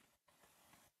love,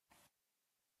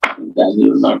 then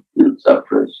you will not feel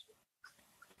separation.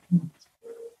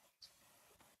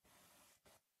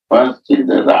 First is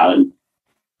the rag.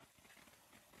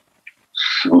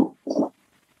 So,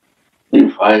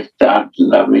 if I start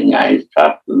loving, I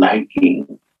start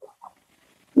liking,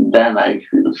 then I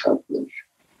feel separation.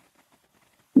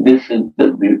 This is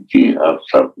the beauty of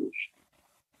separation.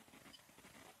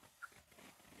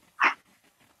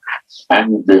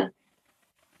 And the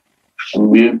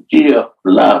beauty of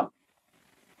love,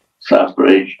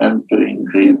 separation to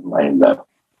increase my love.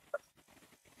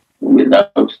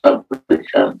 Without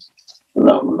separation,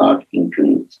 love not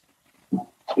increase.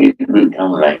 It will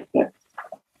become like that.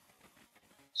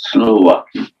 Slow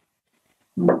walking.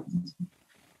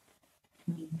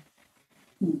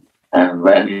 And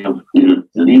when you feel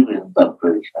live in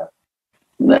separation,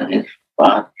 then it's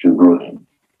fast growing.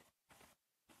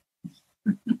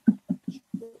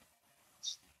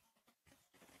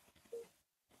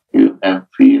 You can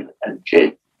feel and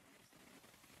check.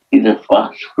 It's a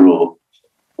fast grow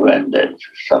when there is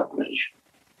separation.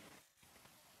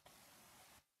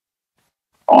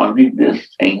 Only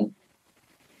this thing,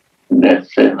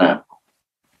 that's enough.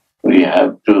 We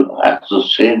have to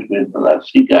associate with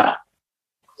Rasika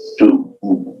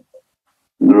to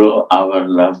grow our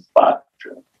love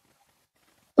faster.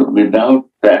 So without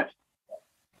that,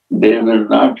 they will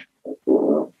not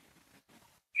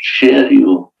share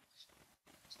you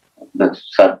the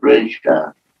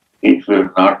separation. It will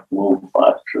not move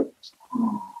faster.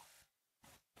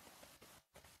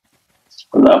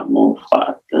 Love move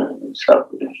faster in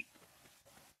separation.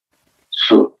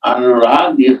 So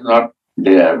anurag is not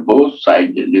there. Both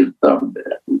sides it is not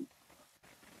there.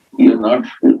 You not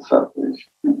feel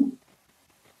separation.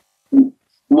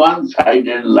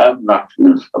 One-sided love not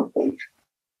feel separation.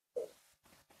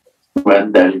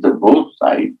 When there is a both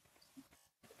sides,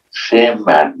 same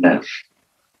madness,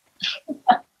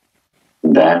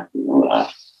 that you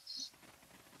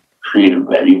feel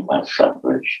very much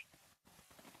separation.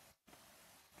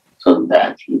 So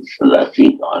that is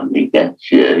Rasik only can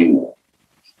share you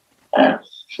and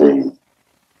say.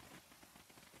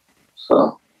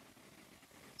 So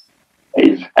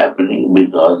it's happening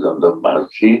because of the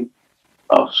mercy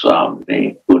of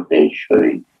Swami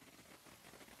Kundeshwari.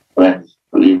 When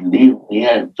we live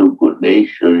near to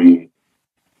Kundeshwari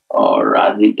or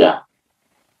Radhika,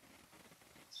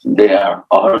 they are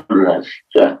all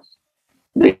restless.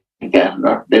 They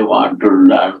cannot, they want to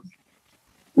learn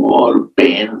more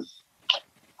pains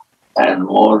and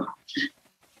more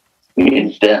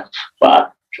intense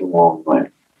fast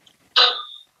movement.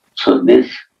 So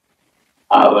this,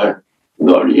 our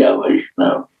Gaudiya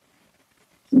Vaishnava,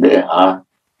 they are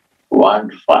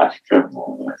one faster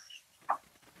movement.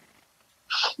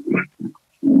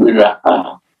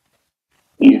 Viraha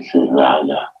is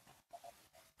raga.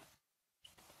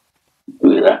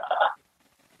 Viraha.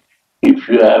 If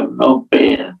you have no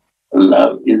pain,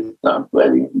 love is not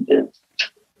very intense.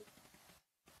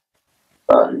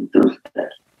 Sorry to say.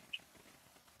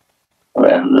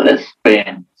 When less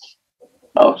pain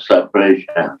of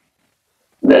separation,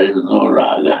 there is no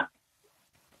raga.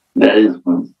 There is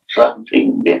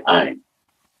something behind.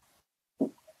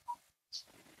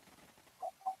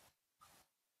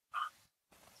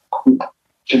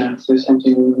 Can I say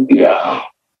something? Yeah.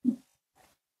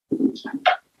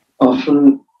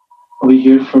 Often we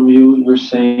hear from you, you're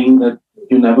saying that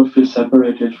you never feel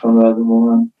separated from Radha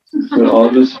Mohan. You're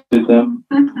always with them.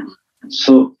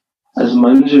 So, as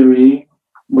Manjari,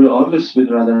 we're always with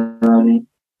Radharani.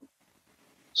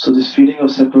 So, this feeling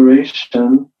of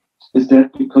separation, is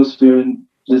that because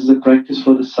this is a practice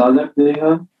for the sadhak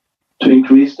deha to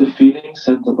increase the feelings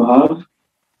and the bhav?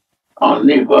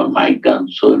 Only for my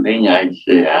consoling, I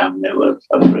say I am never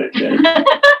separated.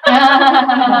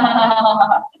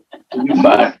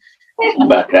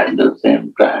 But at the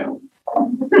same time,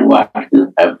 what is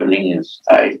happening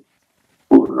inside,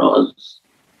 who knows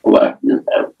what is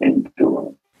happening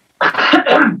to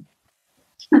him?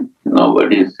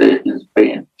 Nobody says his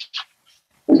pain.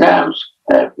 I'm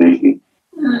happy.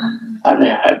 And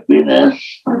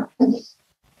happiness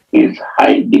is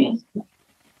hiding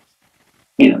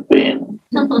in pain.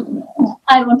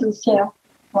 I want to share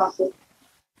one thing.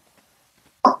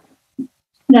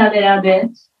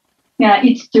 Radhe. Yeah,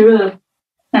 it's true.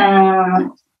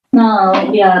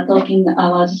 Now we are talking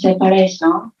about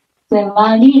separation. When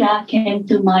Manila came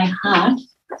to my heart,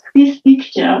 this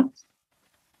picture,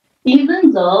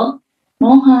 even though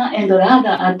Mohan and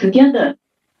Radha are together,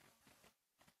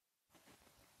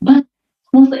 but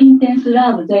most intense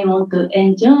love they want to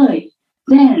enjoy.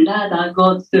 Then Radha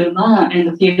goes to Mohan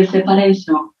and feels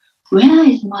separation. Where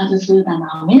is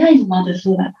Madhusudana? Where is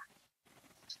Madhusudana?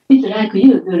 It's like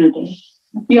you, Gurudev.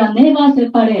 You are never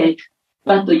separate,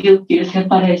 but you feel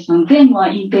separation. Then more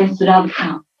intense love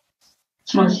comes.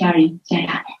 Small sharing,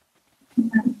 Jaya.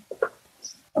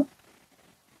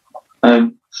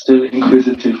 I'm still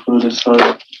inquisitive for the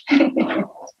sorrow.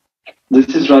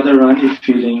 This is Radharani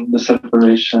feeling the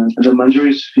separation, and the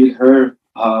Manjaris feel her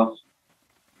half.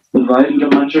 But why do the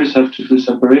Manjaris have to feel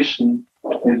separation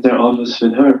if they're always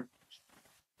with her?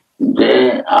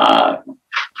 They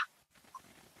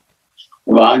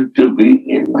want to be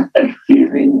in that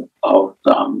feeling of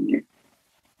calmness.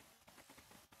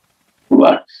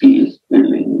 What she is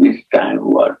feeling this time,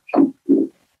 what she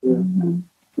feels.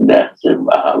 That's a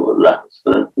Baha'u'llah.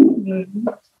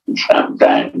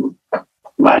 Sometimes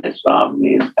my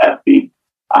Swami is happy,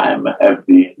 I am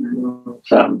happy.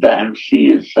 Sometimes she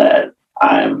is sad,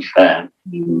 I am sad.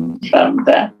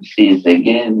 Sometimes she is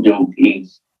again joking,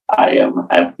 I am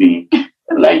happy.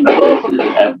 Like this is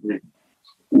happening.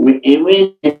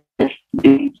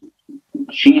 Immediately,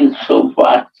 she is so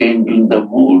fast changing the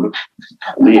mood,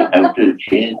 we have to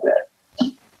change that.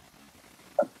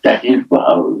 That is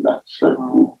Baha'u'llah.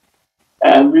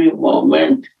 Every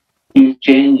moment is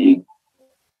changing.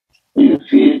 You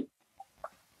see,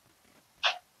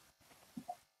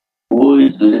 who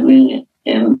is living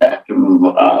in that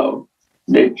Bhav,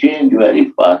 they change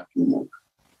very fast.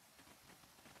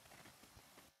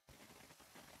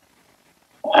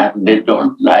 And they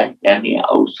don't like any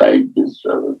outside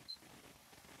disturbance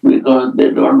because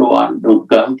they don't want to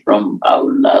come from our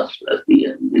last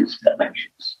and these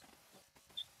connections.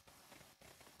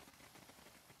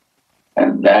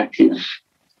 And that is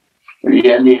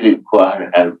really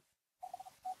require help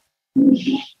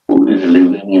who is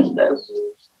living in those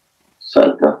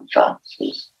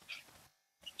circumstances.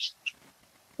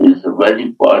 Is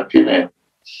very fortunate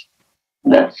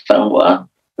that someone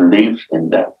lives in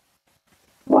that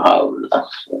Bhav.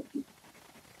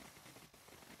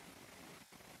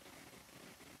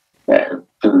 And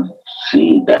to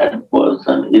see that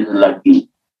person is lucky.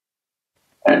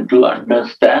 And to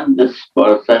understand this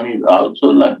person is also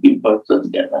lucky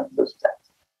person can understand.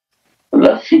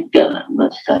 Rasit can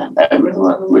understand.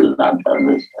 Everyone will not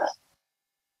understand.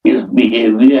 His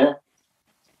behavior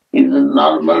is a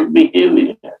normal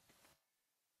behavior.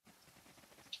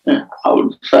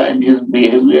 Outside his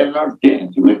behavior not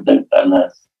change with the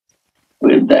colors,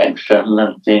 with the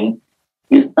external thing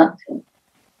is nothing.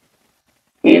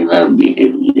 Inner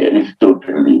behavior is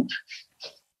totally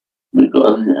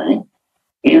because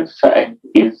inside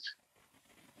is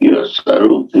your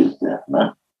sarup is there.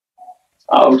 Na?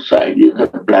 Outside is a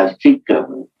plastic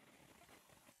cover.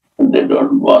 They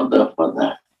don't bother for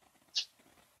that.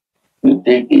 You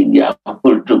take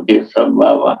example to Kesam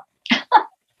Baba.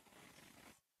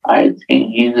 I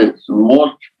think he's the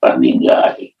most funny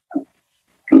guy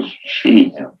to see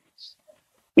him.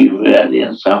 He wears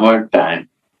in summertime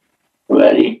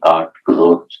very hot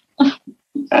clothes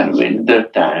and winter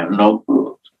time no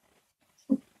clothes.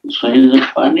 So he's a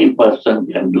funny person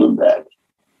can do that.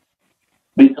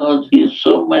 Because he's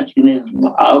so much in his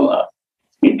bhava,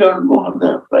 he don't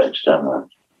bother for external.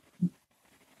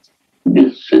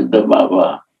 This Siddha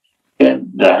Baba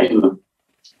can drive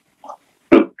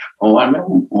to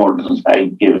one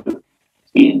motorcycle,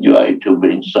 he enjoy to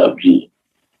bring sabji.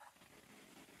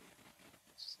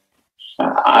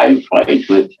 I fight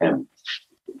with him.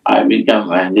 I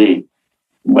become angry,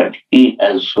 but he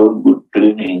has so good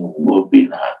training,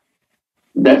 Gopinath,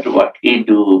 that what he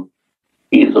do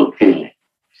is okay.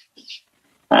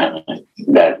 And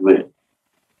that way,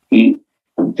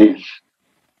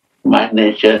 my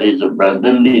nature is a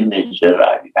brotherly nature.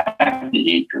 I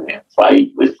agree to him,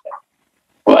 fight with him.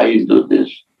 Why do this?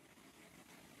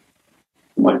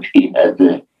 But he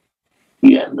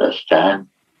understands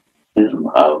his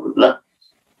bhavla.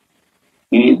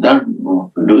 He is not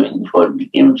doing for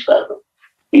himself.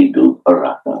 He do for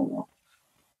Rahman.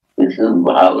 This is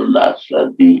bhavla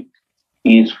sati.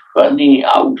 He is funny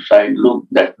outside look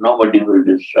that nobody will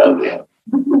disturb him.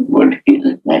 But he is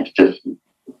in ecstasy.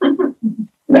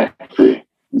 That way,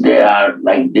 they are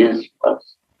like this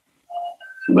person.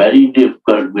 Very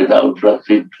difficult without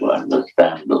Rasit to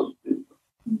understand those people.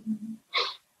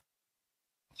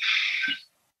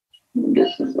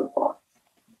 This is the point.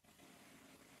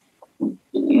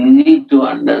 Easy to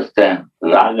understand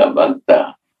Raga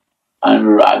Bhakta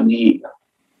and Ragi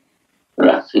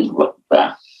Rasik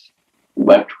Bhakta,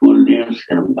 but who lives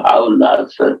in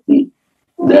Bhavla Sati,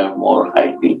 they are more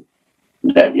highly.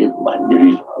 That is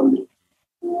Manjari only.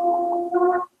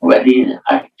 Very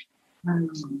high.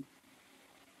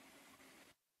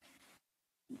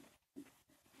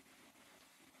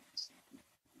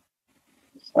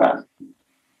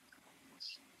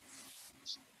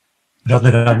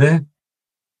 Radhe Radhe.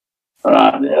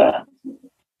 Radhe Radhe.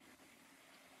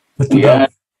 Yeah.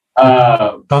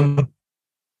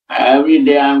 Every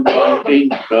day I'm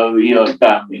talking, so we are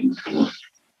coming soon.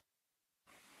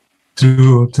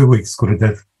 2 weeks,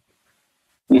 Gurudev.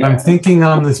 Yeah. I'm thinking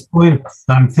on this point.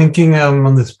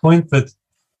 That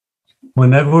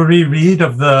whenever we read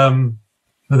of the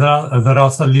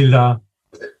Rasa Lila,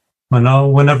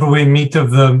 whenever we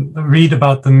read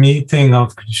about the meeting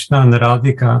of Krishna and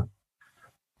Radhika,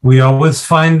 we always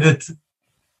find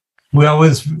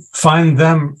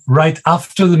them right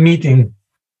after the meeting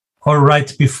or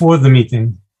right before the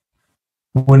meeting.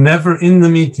 Whenever in the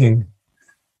meeting,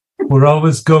 we're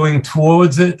always going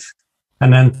towards it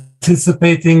and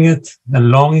anticipating it and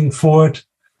longing for it,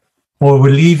 or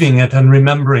we're leaving it and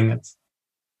remembering it,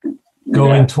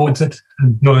 going towards it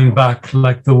and going back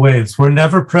like the waves. We're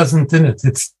never present in it.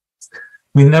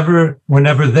 We're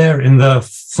never there in the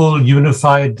full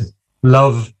unified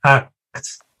love act.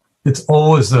 It's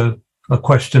always a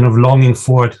question of longing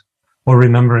for it or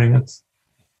remembering it.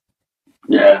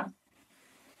 Yeah.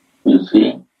 You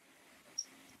see,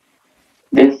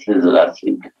 this is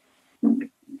Rasik.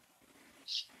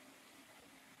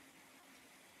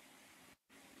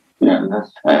 You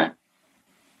understand?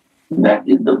 That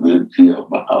is the beauty of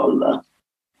Baha'u'llah.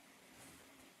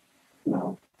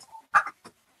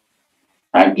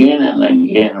 Again and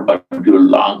again, what you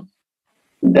long,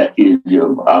 that is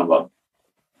your bhava.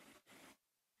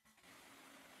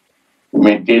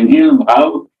 Material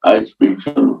bhava, a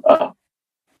spiritual bhava.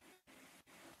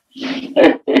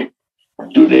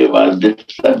 Today was this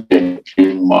subject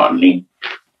in morning.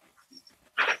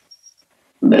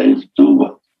 There is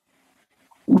two.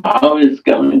 Bhava is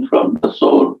coming from the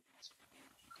soul.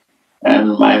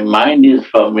 And my mind is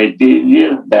from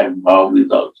material, that bhava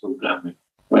is also coming.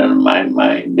 When my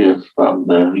mind is from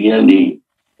the really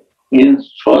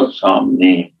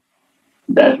insomnia,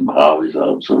 that bhava is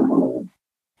also moving.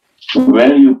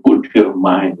 Where you put your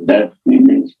mind, that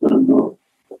feelings will go.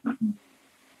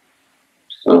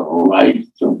 So why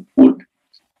to put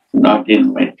not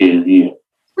in material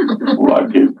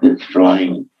what is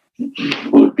destroying,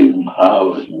 put in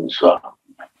bhava inside.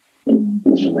 It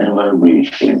will never be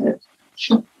finished.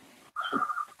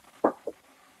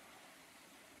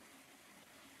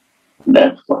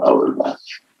 That's our life.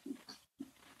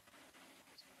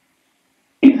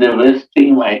 Is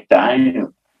wasting my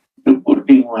time to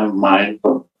putting my mind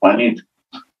for funny,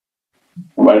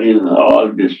 what is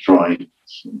all destroying,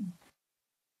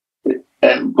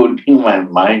 and putting my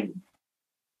mind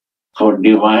for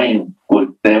divine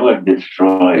would never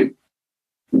destroy.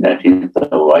 That is the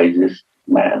wisest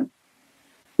man.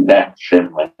 That's a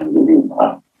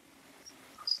man.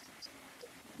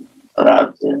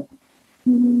 Radhe.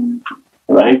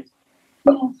 Right?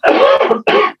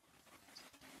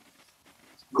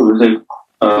 Gurudev,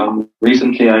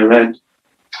 recently I read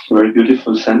a very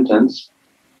beautiful sentence.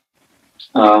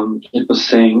 It was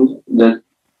saying that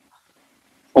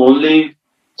only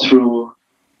through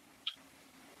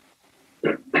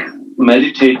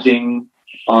meditating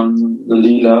on the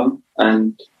Leela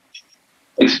and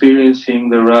experiencing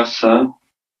the rasa,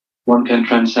 one can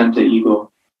transcend the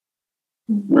ego.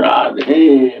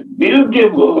 Radhe,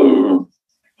 beautiful.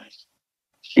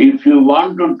 If you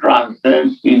want to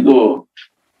transcend ego,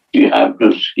 you have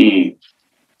to see,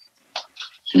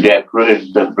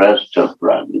 decorate the breast of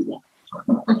Radhika.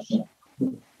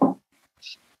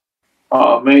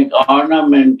 Or make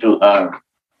ornament to her.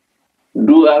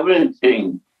 Do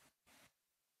everything.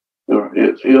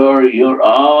 Your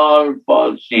all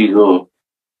false ego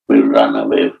will run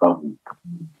away from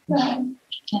you.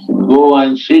 Go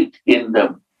and sit in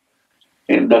the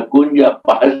Kunja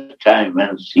pastime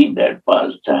and see that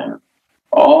pastime.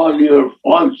 All your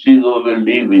false ego will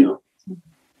leave you,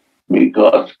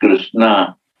 because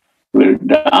Krishna will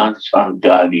dance on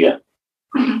Karya.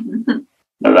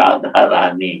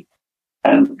 Radharani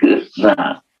and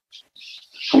Krishna.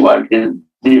 What is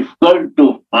difficult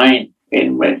to find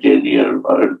in material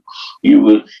world, you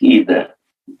will see that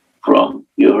from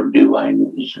your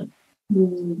divine vision.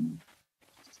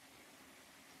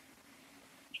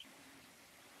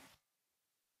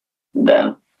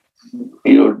 Then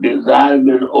your desire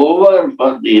will over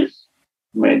for this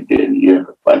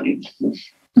material punishment.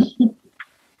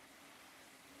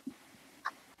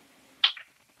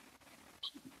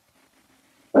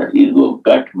 The ego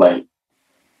cut by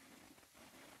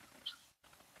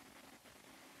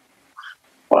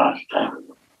pastime.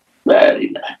 Very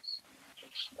nice.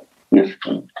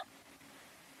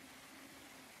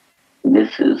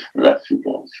 This is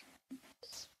Rasikas.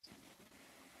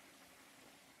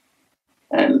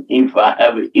 And if I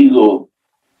have ego,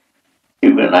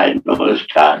 Even I know a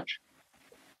start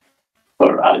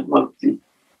for Rag Bhakti.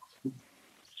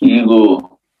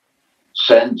 Ego,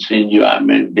 sense,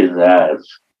 enjoyment,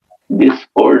 desires, this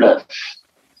hold us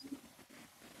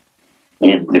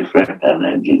in different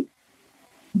energy,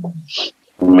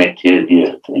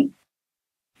 material thing.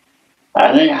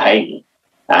 And I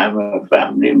am a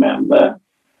family member.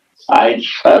 I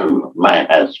serve my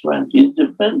husband. It's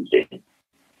different thing.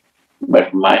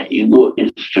 But my ego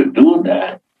is to do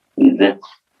that. Is it?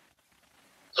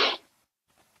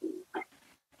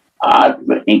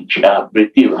 Atma Ichha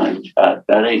Pritivancha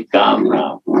Tare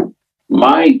Kamna.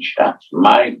 My Ichha,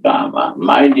 my Kama,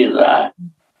 my desire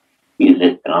is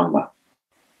a Kama.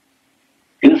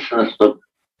 Krishna Sukha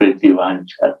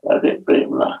Pritivancha Tare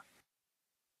Premna.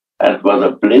 And for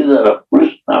the pleasure of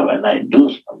Krishna when I do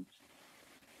something,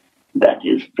 that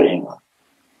is prema.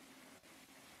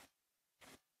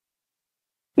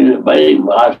 It is a very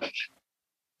vast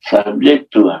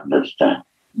subject to understand.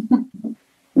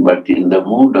 But in the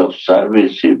mood of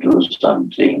service, you do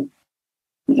something,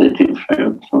 it's a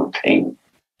different thing.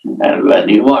 And when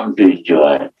you want to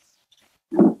enjoy,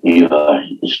 you are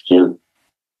still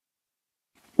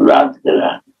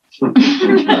Radhara.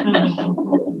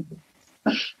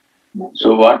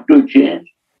 So what to change?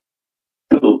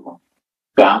 To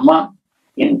Kama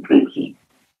increasing.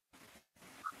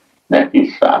 That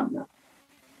is sadhana.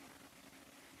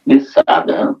 This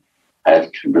sadhana has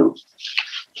to do.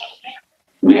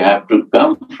 We have to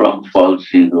come from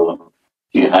false ego.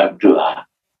 You have to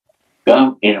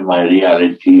come in my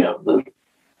reality of the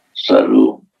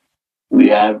Sarup. We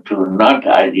have to not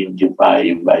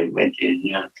identify by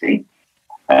material thing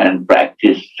and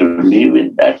practice to live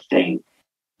in that thing.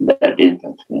 That is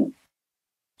the thing.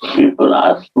 People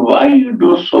ask, why you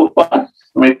do so fast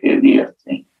material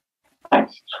thing? I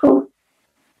said, so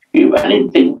if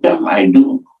anything come, I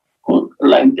do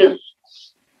like this.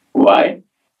 Why?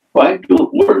 Why to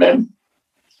hold and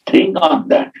think on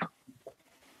that?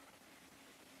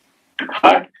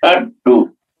 Heart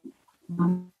too.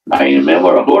 I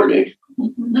never hold it.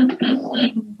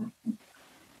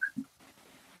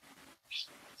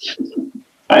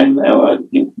 I never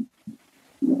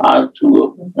ask to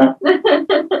go.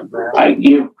 I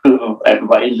give to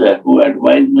advisor who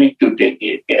advise me to take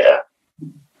care.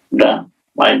 Done.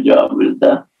 My job is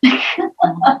done.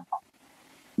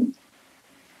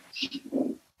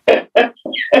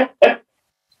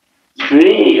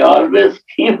 Free, always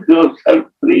keep yourself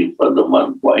free for the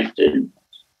one pointed.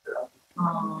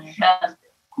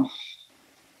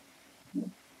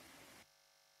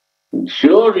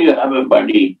 Sure, you have a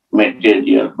body,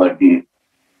 material body.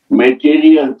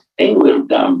 Material thing will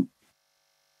come.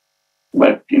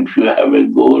 But if you have a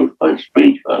goal for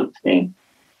spiritual thing,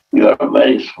 you are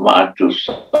very smart to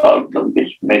solve the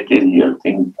material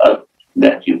thing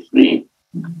that you free.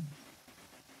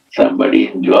 Somebody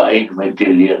enjoy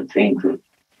material things,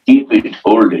 keep it,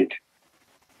 hold it.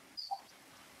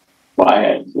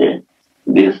 Why I say,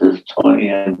 this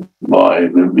Estonian boy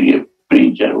will be a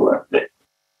preacher one day.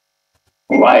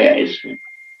 Why I say?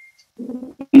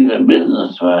 He's a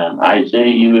businessman. I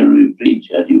say he will be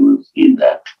preacher, you will see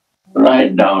that.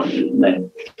 Write down his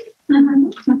name.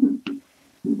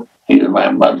 He's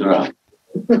my mother.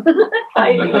 He's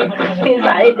hiding.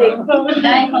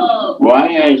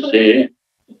 Why I say?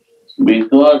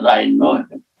 Because I know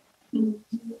him.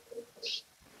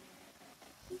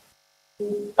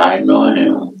 I know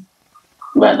him.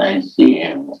 When I see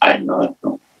him, I know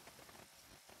him.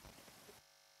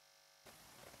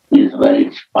 He's a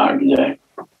very smart guy.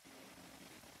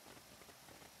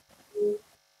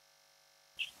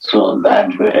 So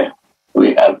that way,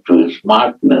 we have to,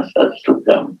 smartness has to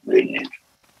come bring it.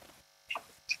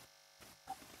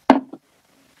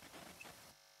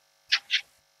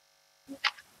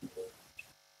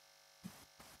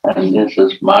 And this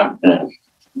is smartness,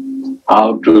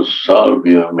 how to solve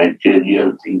your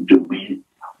material thing to be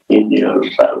in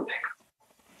yourself.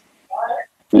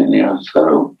 In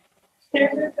yourself.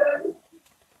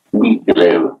 Be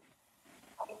clever.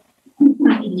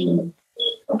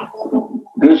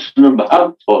 Krishna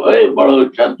Bhakta, hey, Bado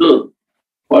Chatur.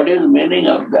 What is the meaning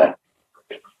of that?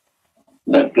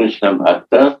 The Krishna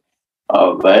Bhakta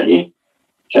are very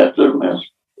chatur means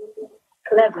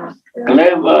Clever.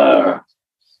 clever.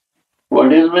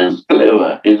 What is means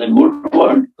clever? Is a good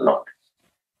word? No.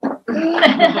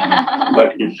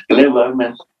 But it's clever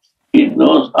means he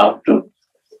knows how to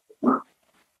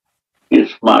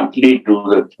smartly do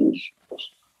the things.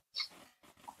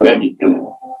 Very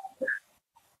clever.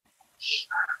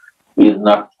 He is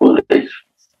not foolish.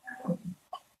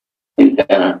 He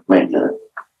cannot make a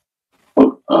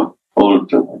fool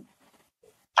to him.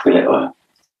 Clever.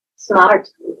 Smart.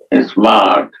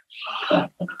 Smart.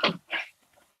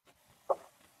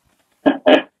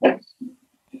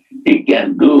 He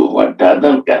can do what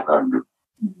others cannot do.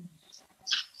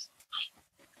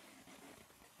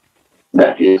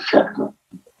 That is Chatur.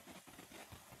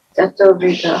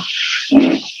 Chaturvida.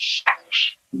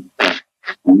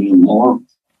 Any more?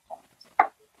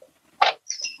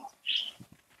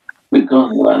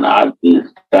 Because when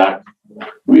artists start,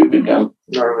 we become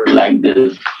like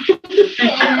this.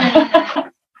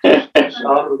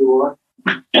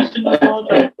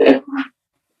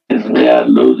 We are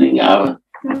losing our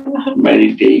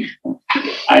meditation.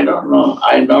 I don't know.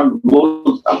 I don't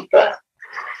go sometimes.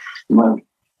 But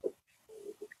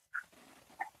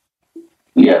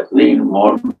yes, read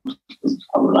more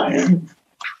some lines.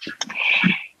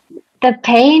 The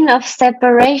pain of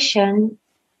separation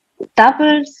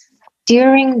doubles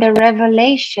during the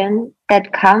revelation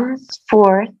that comes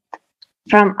forth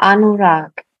from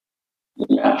Anurag.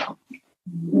 Yeah.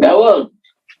 Double,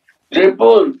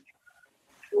 triple.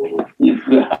 If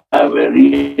you have a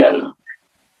real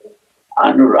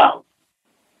Anurag,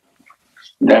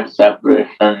 that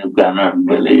separation you cannot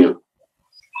believe.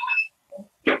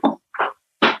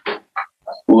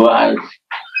 Who has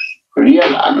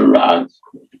real Anurags,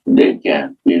 they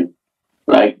can feel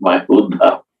like my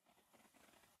Buddha.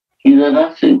 He's a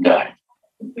Rasik guy.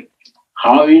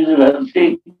 How is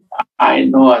Rasik? I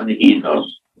know and he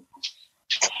knows.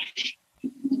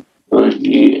 So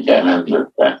he can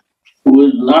understand. Who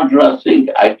is not Rasik,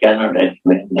 I cannot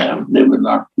explain them. They will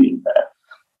not feel that.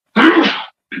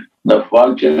 The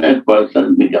fortunate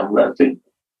person becomes Rasik.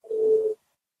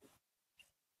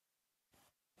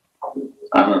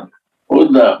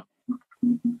 Buddha,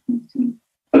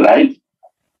 right?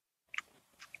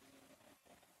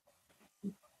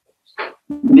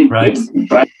 Right.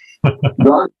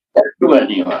 Don't share to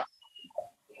anyone.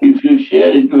 If you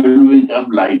share, it will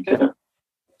become lighter.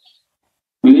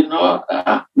 We know,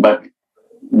 but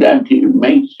that it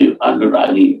makes you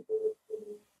anuragi.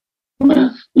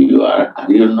 Means you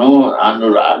know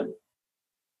anurag.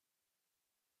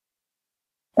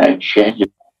 Exchange.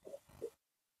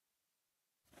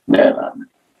 There,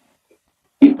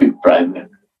 keep it private.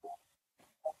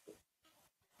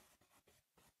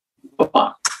 Go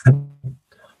on.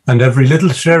 And every little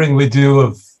sharing we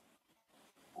do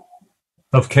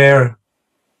of care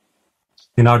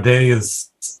in our day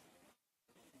is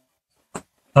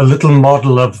a little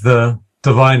model of the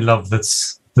divine love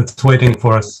that's waiting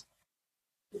for us.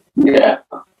 Yeah.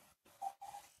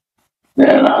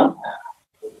 There are.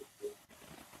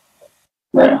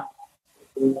 There.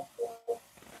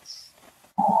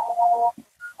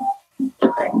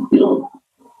 Thank you.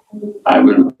 I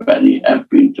will be very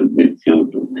happy to meet you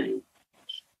today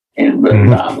in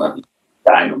Vrindavan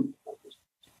time.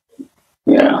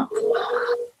 Yeah.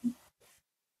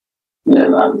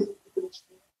 Yeah.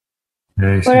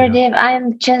 Gurudev, I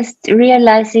am just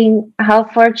realizing how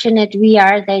fortunate we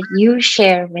are that you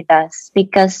share with us,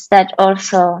 because that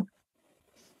also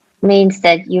means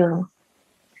that you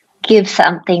give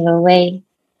something away.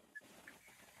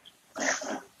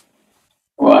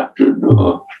 What to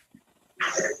do?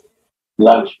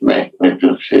 Loves make me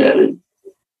to share it.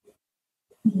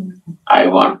 I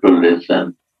want to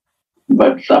listen,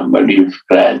 but somebody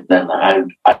scratched and I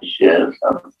share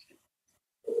something.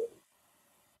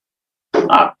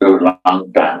 After a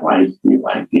long time, I see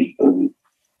my history.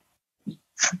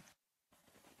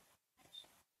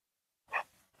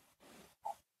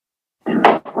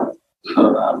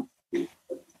 So,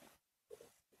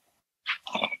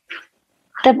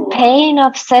 The pain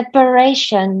of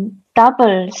separation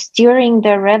doubles during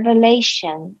the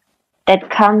revelation that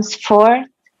comes forth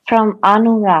from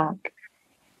Anurag.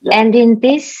 And in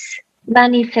this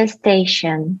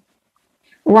manifestation,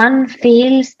 one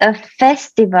feels a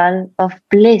festival of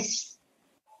bliss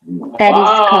that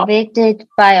is coveted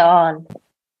by all.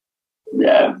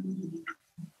 yeah.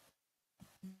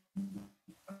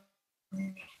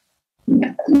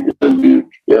 The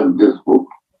beauty of this book.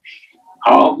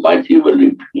 How much you will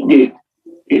repeat it,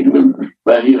 it will be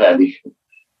very radical.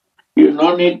 You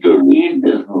don't need to read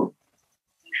this book.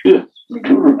 Just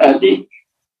to rally,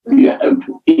 you have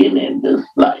to be in these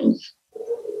lines.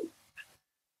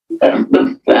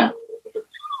 Understand?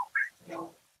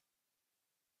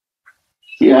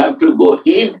 You have to go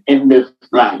in this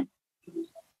line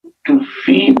to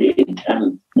feel it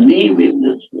and live in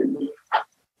this way.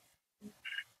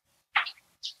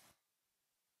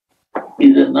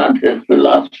 It is not a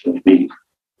philosophy.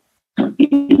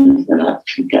 It is an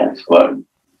African's word.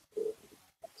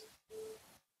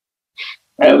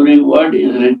 Every word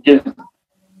is written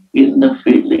in the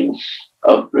feelings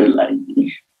of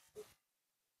realization.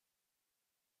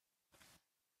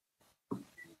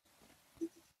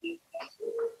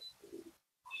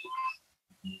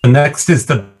 The next is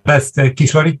the best,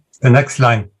 Kishori, the next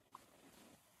line.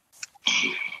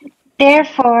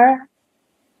 Therefore,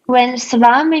 when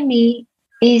Swamini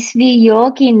is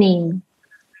Viyogini,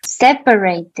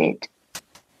 separated,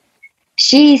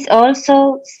 she is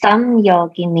also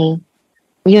Samyogini,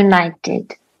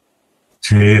 united.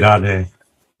 Shri Radhe.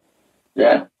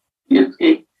 Yeah, you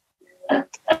see.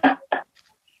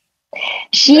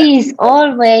 She is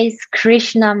always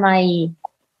Krishnamai.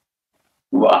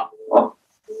 Wow.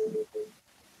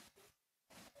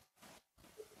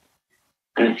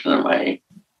 Krishnamai.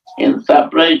 In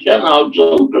separation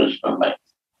also Krishnamai.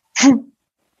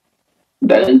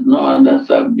 There is no other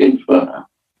subject for her.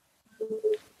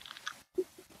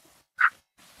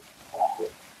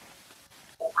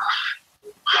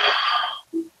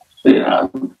 Sri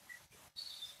Radha.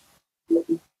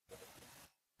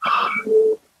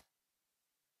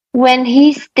 When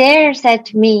he stares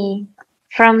at me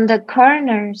from the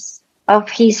corners of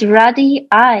his ruddy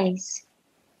eyes,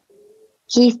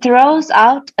 he throws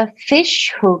out a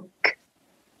fish hook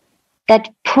that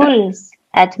pulls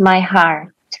at my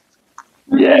heart.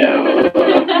 Yeah.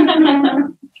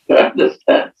 You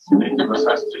understand?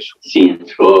 She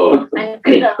throws the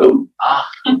fish hook.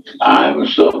 I'm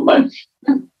so much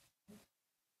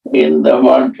in the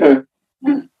water.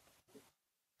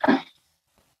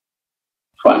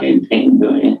 Funny thing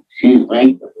doing. She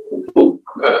makes a hook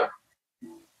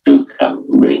to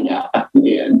come bring up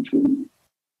here to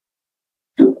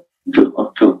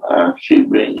her. She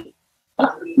brings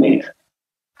me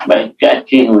by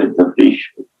catching with the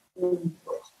fish.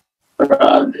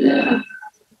 Rather,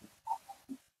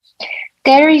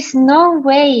 There is no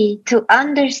way to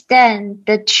understand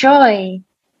the joy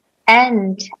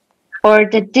and or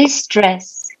the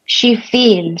distress she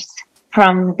feels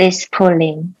from this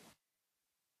pulling.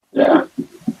 yeah.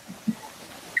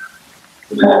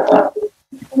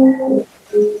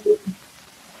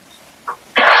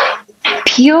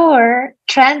 Pure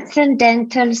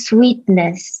transcendental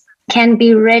sweetness can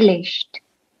be relished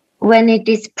when it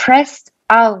is pressed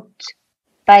out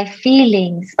by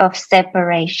feelings of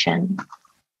separation.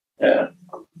 Yeah.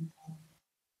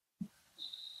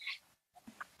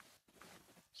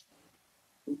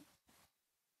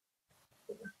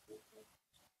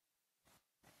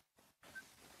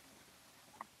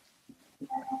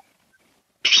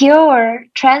 Pure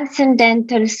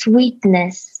transcendental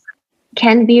sweetness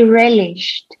can be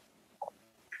relished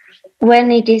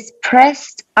when it is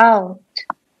pressed out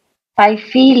by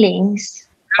feelings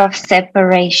of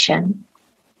separation.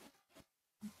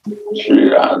 Sri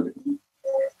Radha.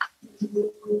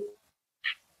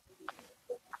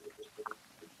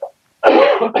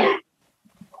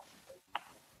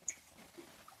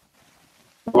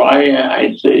 Why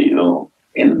I say you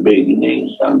in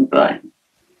beginning sometime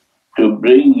to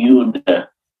bring you there,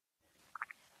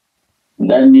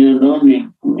 then you don't need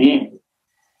me.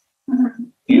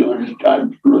 You will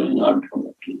start flowing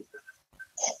automatically.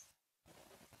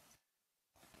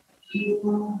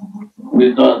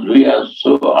 Because we are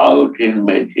so out in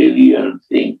material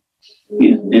things,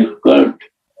 it's difficult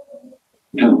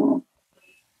to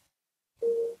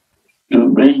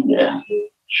bring there.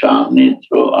 Swami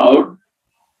throw out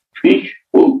fish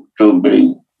hook to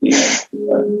bring here.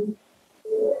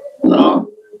 No?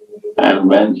 And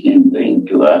when she brings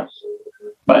to us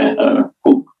by her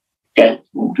hook,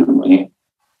 catching to me,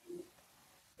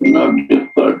 not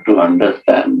difficult to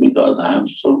understand because I am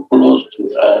so close to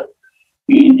her,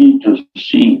 easy to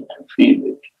see and feel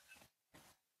it.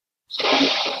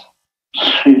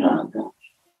 Sri Radha.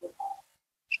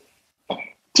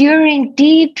 During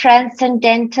deep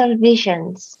transcendental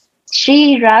visions,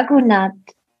 Sri Raghunath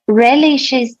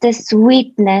relishes the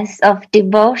sweetness of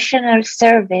devotional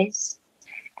service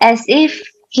as if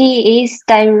he is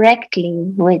directly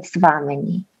with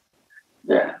Swamini.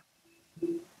 Yeah.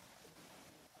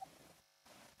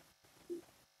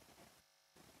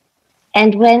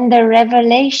 And when the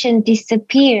revelation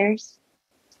disappears,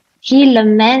 he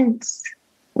laments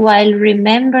while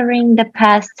remembering the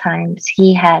pastimes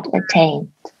he had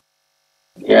attained.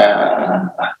 Yeah.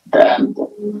 Then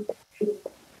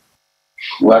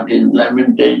what is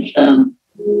lamentation?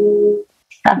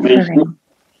 Suffering.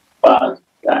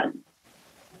 Pastime.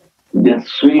 This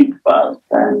sweet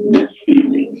pastime, this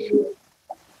feeling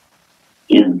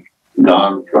is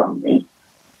gone from me.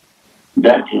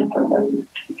 That is the lamentation.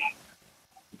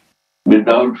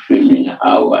 Without feeling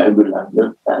how I will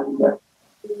understand that.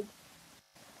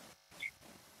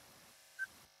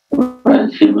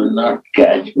 When she will not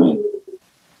catch me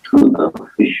through the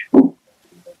fish hook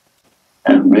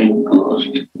and bring close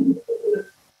to me.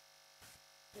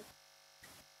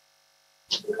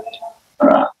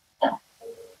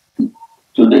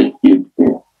 Today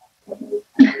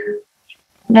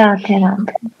Radhe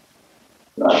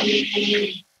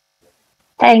Radhe.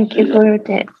 Thank you,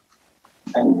 Gurudev.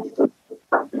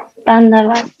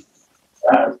 Dhanyavad.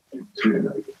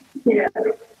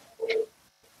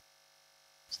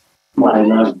 My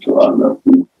love to all of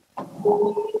you.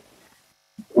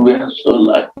 We are so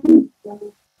lucky.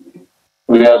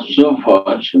 We are so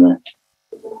fortunate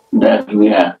that we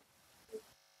are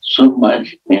so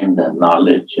much in the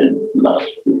knowledge and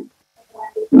philosophy.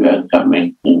 We are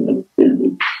coming in the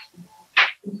physics.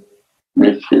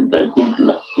 This is the good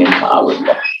luck in our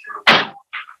life.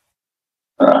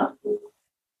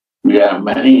 We are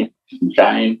many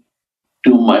times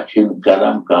too much in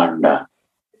Karam Kanda,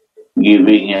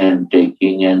 giving and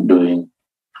taking and doing,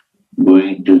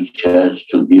 going to church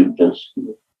to give this,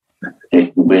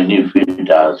 take benefit,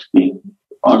 asking.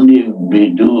 Only we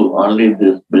do only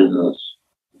this business.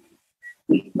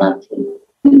 It's nothing.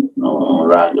 It's no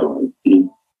Ragavati.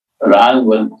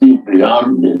 Ragavati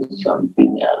beyond this is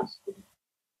something else.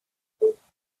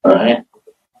 Right?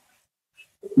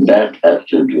 That has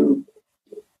to do.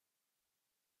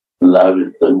 Love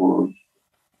is the mood.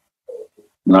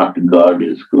 Not God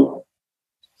is God.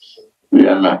 We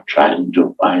are not trying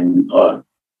to find God.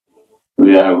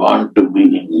 We are want to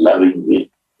be in loving way.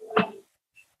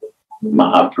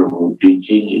 Mahaprabhu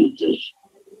teaching is this.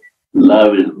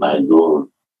 Love is my goal.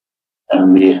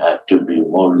 And we have to be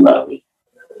more loving.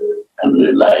 And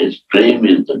realize prem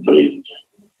is the prem.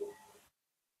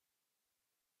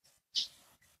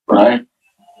 Right?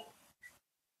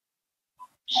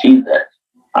 See that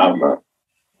our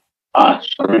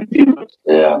authority was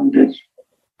there on this.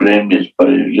 Prem is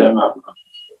Parijana.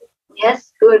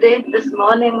 Yes, Gurudev. This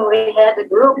morning we had a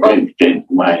group of Take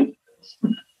mine.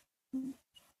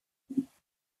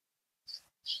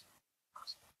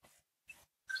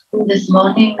 This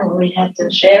morning we had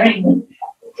a sharing with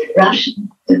Russian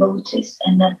devotees,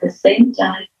 and at the same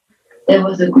time there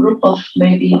was a group of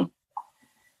maybe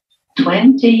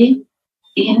 20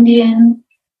 Indian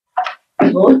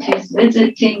devotees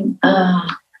visiting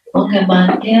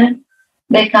Mungamandir.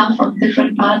 They come from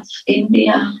different parts of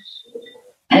India,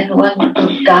 and one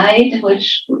guide,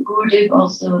 which Gurudev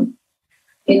also,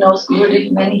 he knows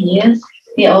Gurudev many years,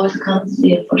 he always comes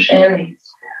here for sharing.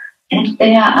 And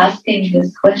they are asking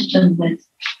this question that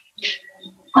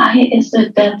why is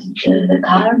it that the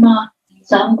karma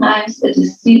sometimes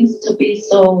seems to be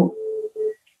so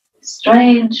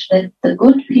strange that the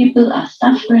good people are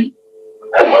suffering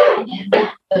and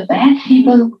the bad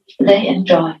people, they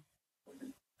enjoy.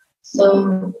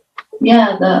 So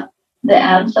yeah, the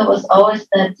answer was always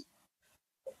that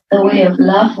the way of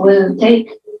love will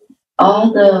take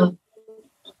all the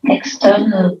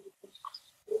external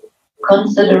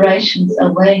considerations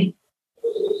away.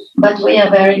 But we are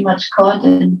very much caught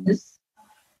in this.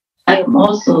 I am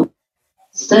also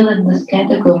still in this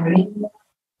category,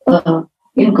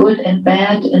 in good and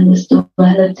bad, in this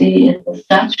duality, in this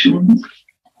judgment,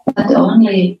 but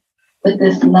only with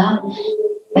this love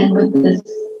and with this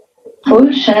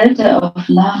full shelter of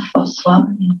love of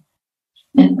Swami,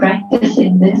 and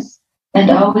practicing this,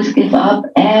 and always give up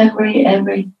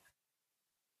every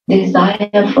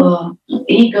desire for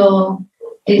ego,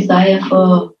 desire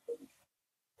for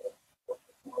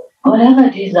whatever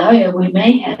desire we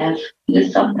may have. It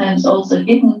is sometimes also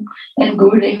hidden. And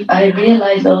Gurudev, I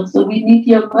realize also we need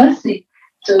your mercy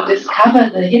to discover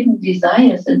the hidden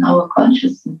desires in our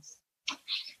consciousness,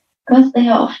 because they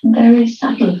are often very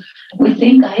subtle. We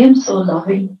think I am so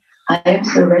loving, I am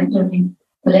surrendering,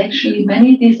 but actually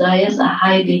many desires are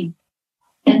hiding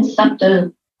in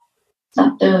subtle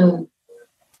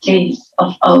case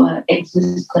of our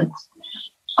existence,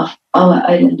 of our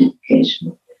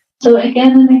identification. So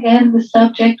again and again, the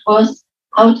subject was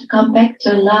how to come back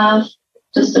to love,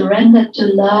 to surrender to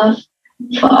love.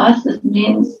 For us, it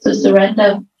means to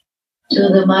surrender to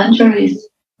the manjaris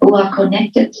who are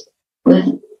connected with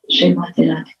Srimati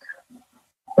Radhika,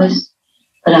 with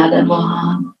Radha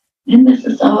Mohan. And this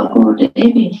is our Guru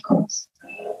Devi, of course,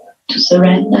 to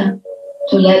surrender,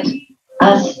 to let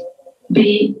us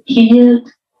be healed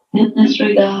in this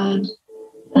regard,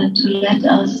 and to let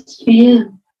us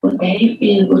feel what they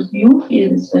feel, what you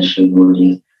feel, especially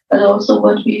Guru, but also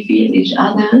what we feel each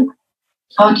other,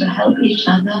 how to help each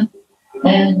other,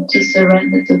 and to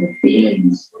surrender to the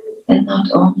feelings, and not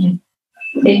only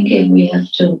thinking we have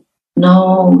to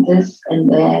know this and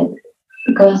that,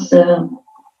 because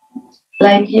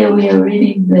like here we are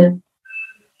reading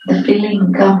the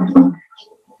feeling come from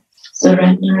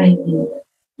surrendering and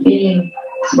feeling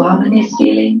Swamini's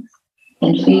feelings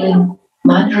and feeling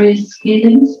Madhuri's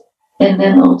feelings. And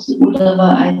then also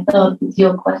Uddhava, I thought with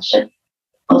your question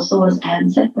also was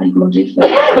answered by Gurudev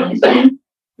very nicely,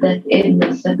 that in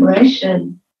the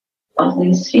separation of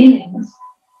these feelings,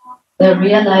 the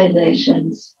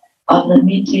realizations of the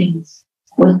meetings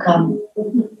will come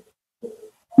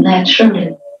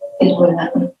naturally. It will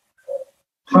happen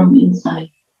from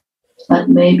inside, but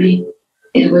maybe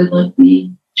it will not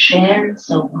be shared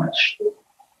so much.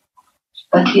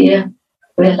 But here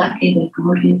we're lucky that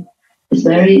Guru is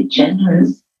very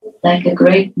generous, like a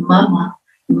great mother.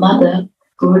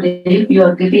 Gurudev, you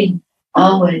are giving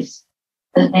always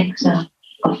the nectar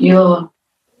of your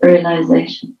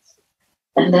realizations.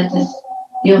 And that is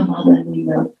your motherly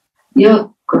love,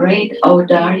 your great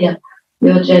audarya,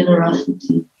 your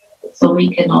generosity. So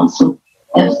we can also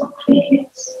have some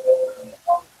feelings.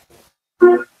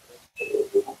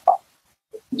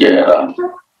 Yeah.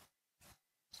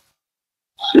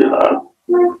 Yeah.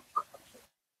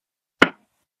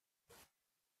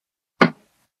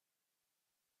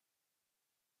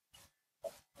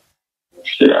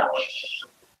 Yeah.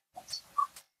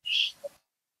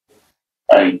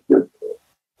 Thank you.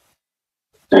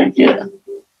 Thank you.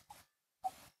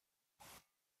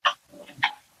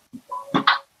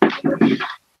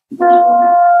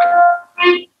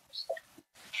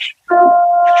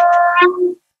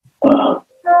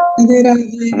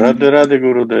 Radhe Radhe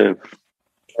Gurudev.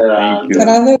 Thank you.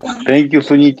 Thank you,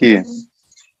 Suniti.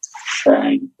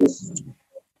 Thank you.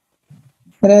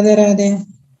 Radhe Radhe.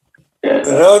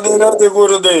 Radhe Radhe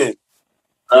Gurudev.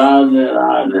 Radhe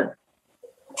Radhe.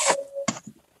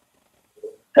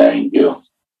 Thank you.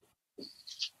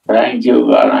 Thank you,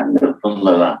 Garanga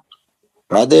Sundara.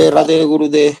 Radhe Radhe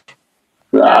Gurudev.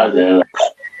 Radhe.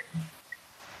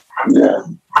 Yeah.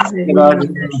 Radhe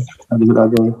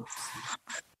Radhe.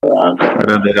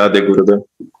 Radhe Radhe Gurudev.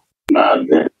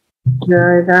 Radhe.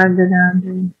 Jai Radhe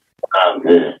Radhe.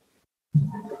 Radhe.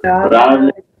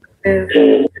 Radhe.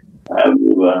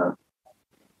 Everyone.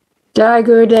 Jai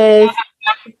Gurudev.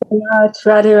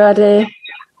 Radhe Radhe.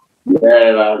 Jai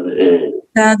Radhe.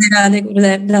 Radhe Radhe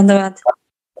Gurudev. Dandavad.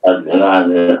 Radhe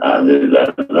Radhe.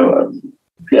 Radhe Radhe.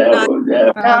 Jai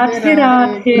Gurudev. Radhe Radhe.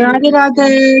 Radhe Radhe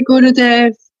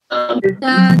Gurudev. Radhe.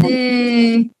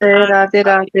 Radhe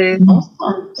Radhe.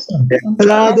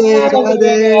 Radhe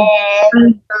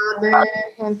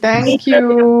Radhe. Thank you.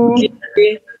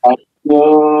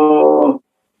 So,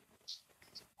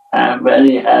 I'm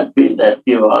very happy that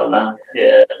you all are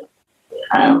here.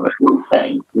 I'm very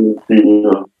thankful to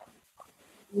you.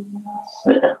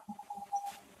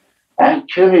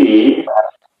 Actually,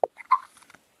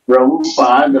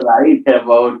 Prabhupada write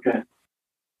about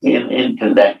in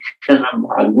introduction of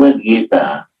Bhagavad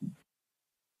Gita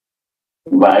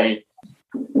by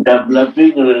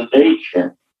developing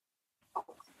relation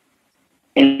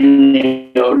in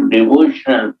your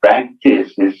devotional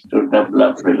practice is to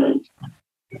develop relation.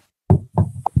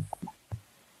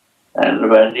 And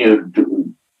when you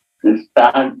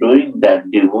start doing that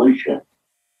devotion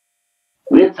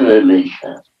with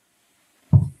relation,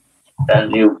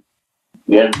 then you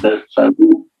get the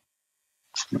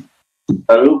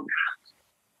sarup,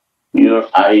 your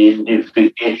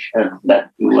identification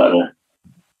that you are a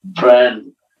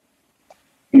friend,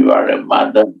 you are a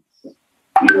mother,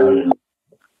 you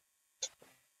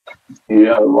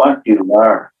are what you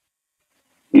are.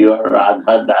 You are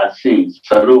Radha Dasi,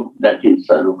 Sarup, that is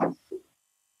Sarup.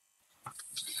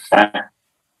 And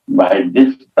by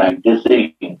this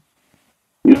practicing,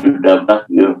 you develop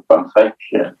your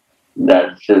perfection.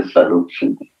 That's a Sarup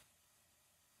Siddhi.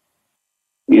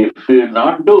 If you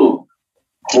not do,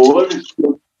 whole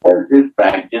scripture is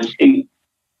practicing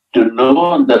to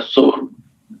know the soul.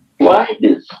 Why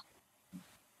this?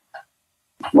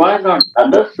 Why not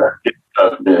other subjects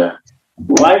are there?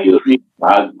 Why you read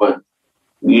Bhagavad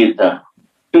Gita?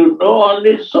 To know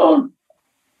only soul.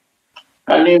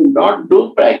 And if not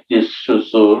do practice to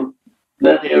soul,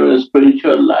 then your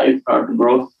spiritual life not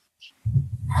grow.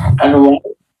 And why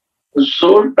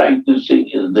soul practicing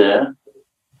is there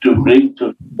to bring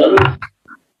to the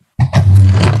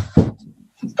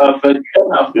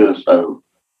perfection of yourself.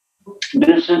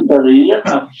 This is the reason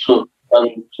of soul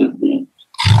Siddhi.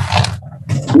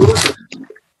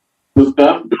 You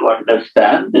come to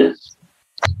understand this.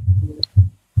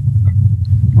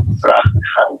 Radhe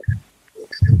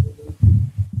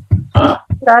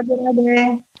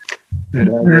Radhe.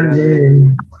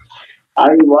 Radhe.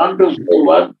 I want to say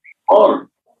one more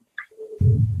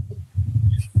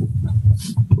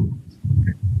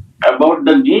about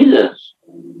the Jesus.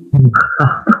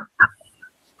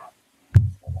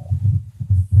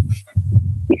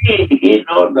 He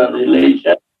knows the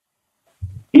relation.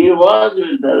 He was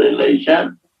with the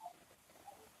relation.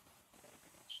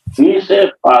 He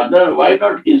said, Father, why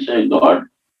not he say God?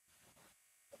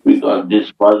 because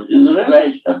this was his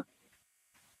relation.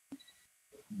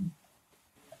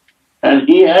 And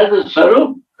he has a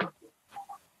sarup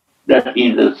that he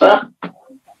is the son.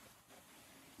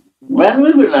 When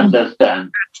we will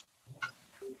understand,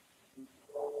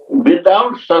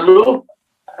 without sarup,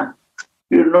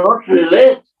 you not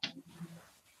relate.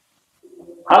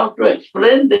 How to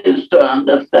explain this, to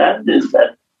understand this,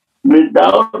 that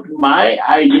without my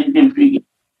identification,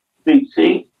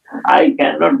 I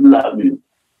cannot love you.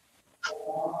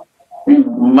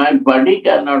 My body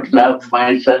cannot love,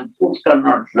 my senses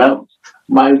cannot love,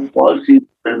 my pulses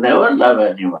will never love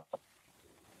anyone.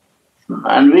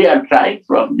 And we are trying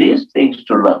from these things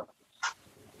to love.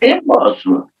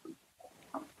 Impossible.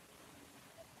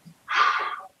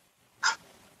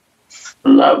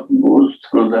 Love goes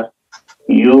through the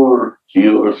your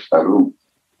sarup.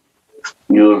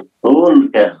 Your soul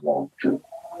can love to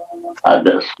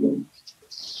others.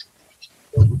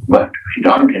 But we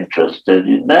don't interested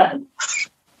in that.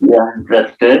 We are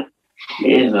interested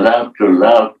in love to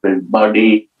love with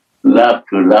body, love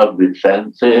to love with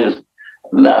senses,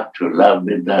 love to love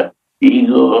with the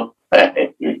ego.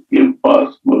 It's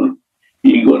impossible.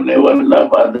 Ego never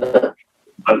love others.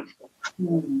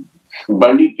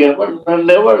 Body can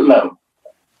never love.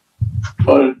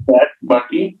 For that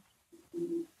body,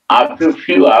 after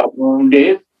few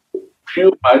days,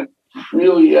 few months,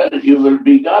 few years, you will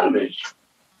be garbage.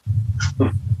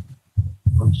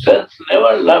 Sense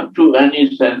never love to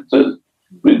any senses,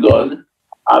 because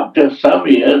after some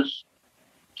years,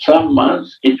 some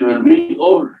months, it will be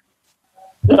old,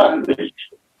 garbage.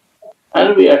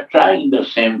 And we are trying the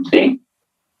same thing.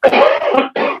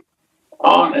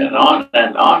 On and on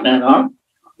and on and on.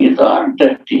 It's all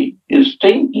dirty, it's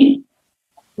stinky.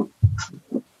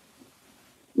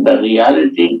 The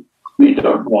reality we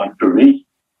don't want to reach,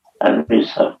 and we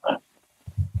suffer.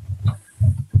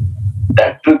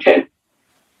 That to check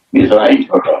is right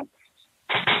or wrong.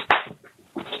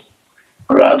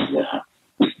 Radha.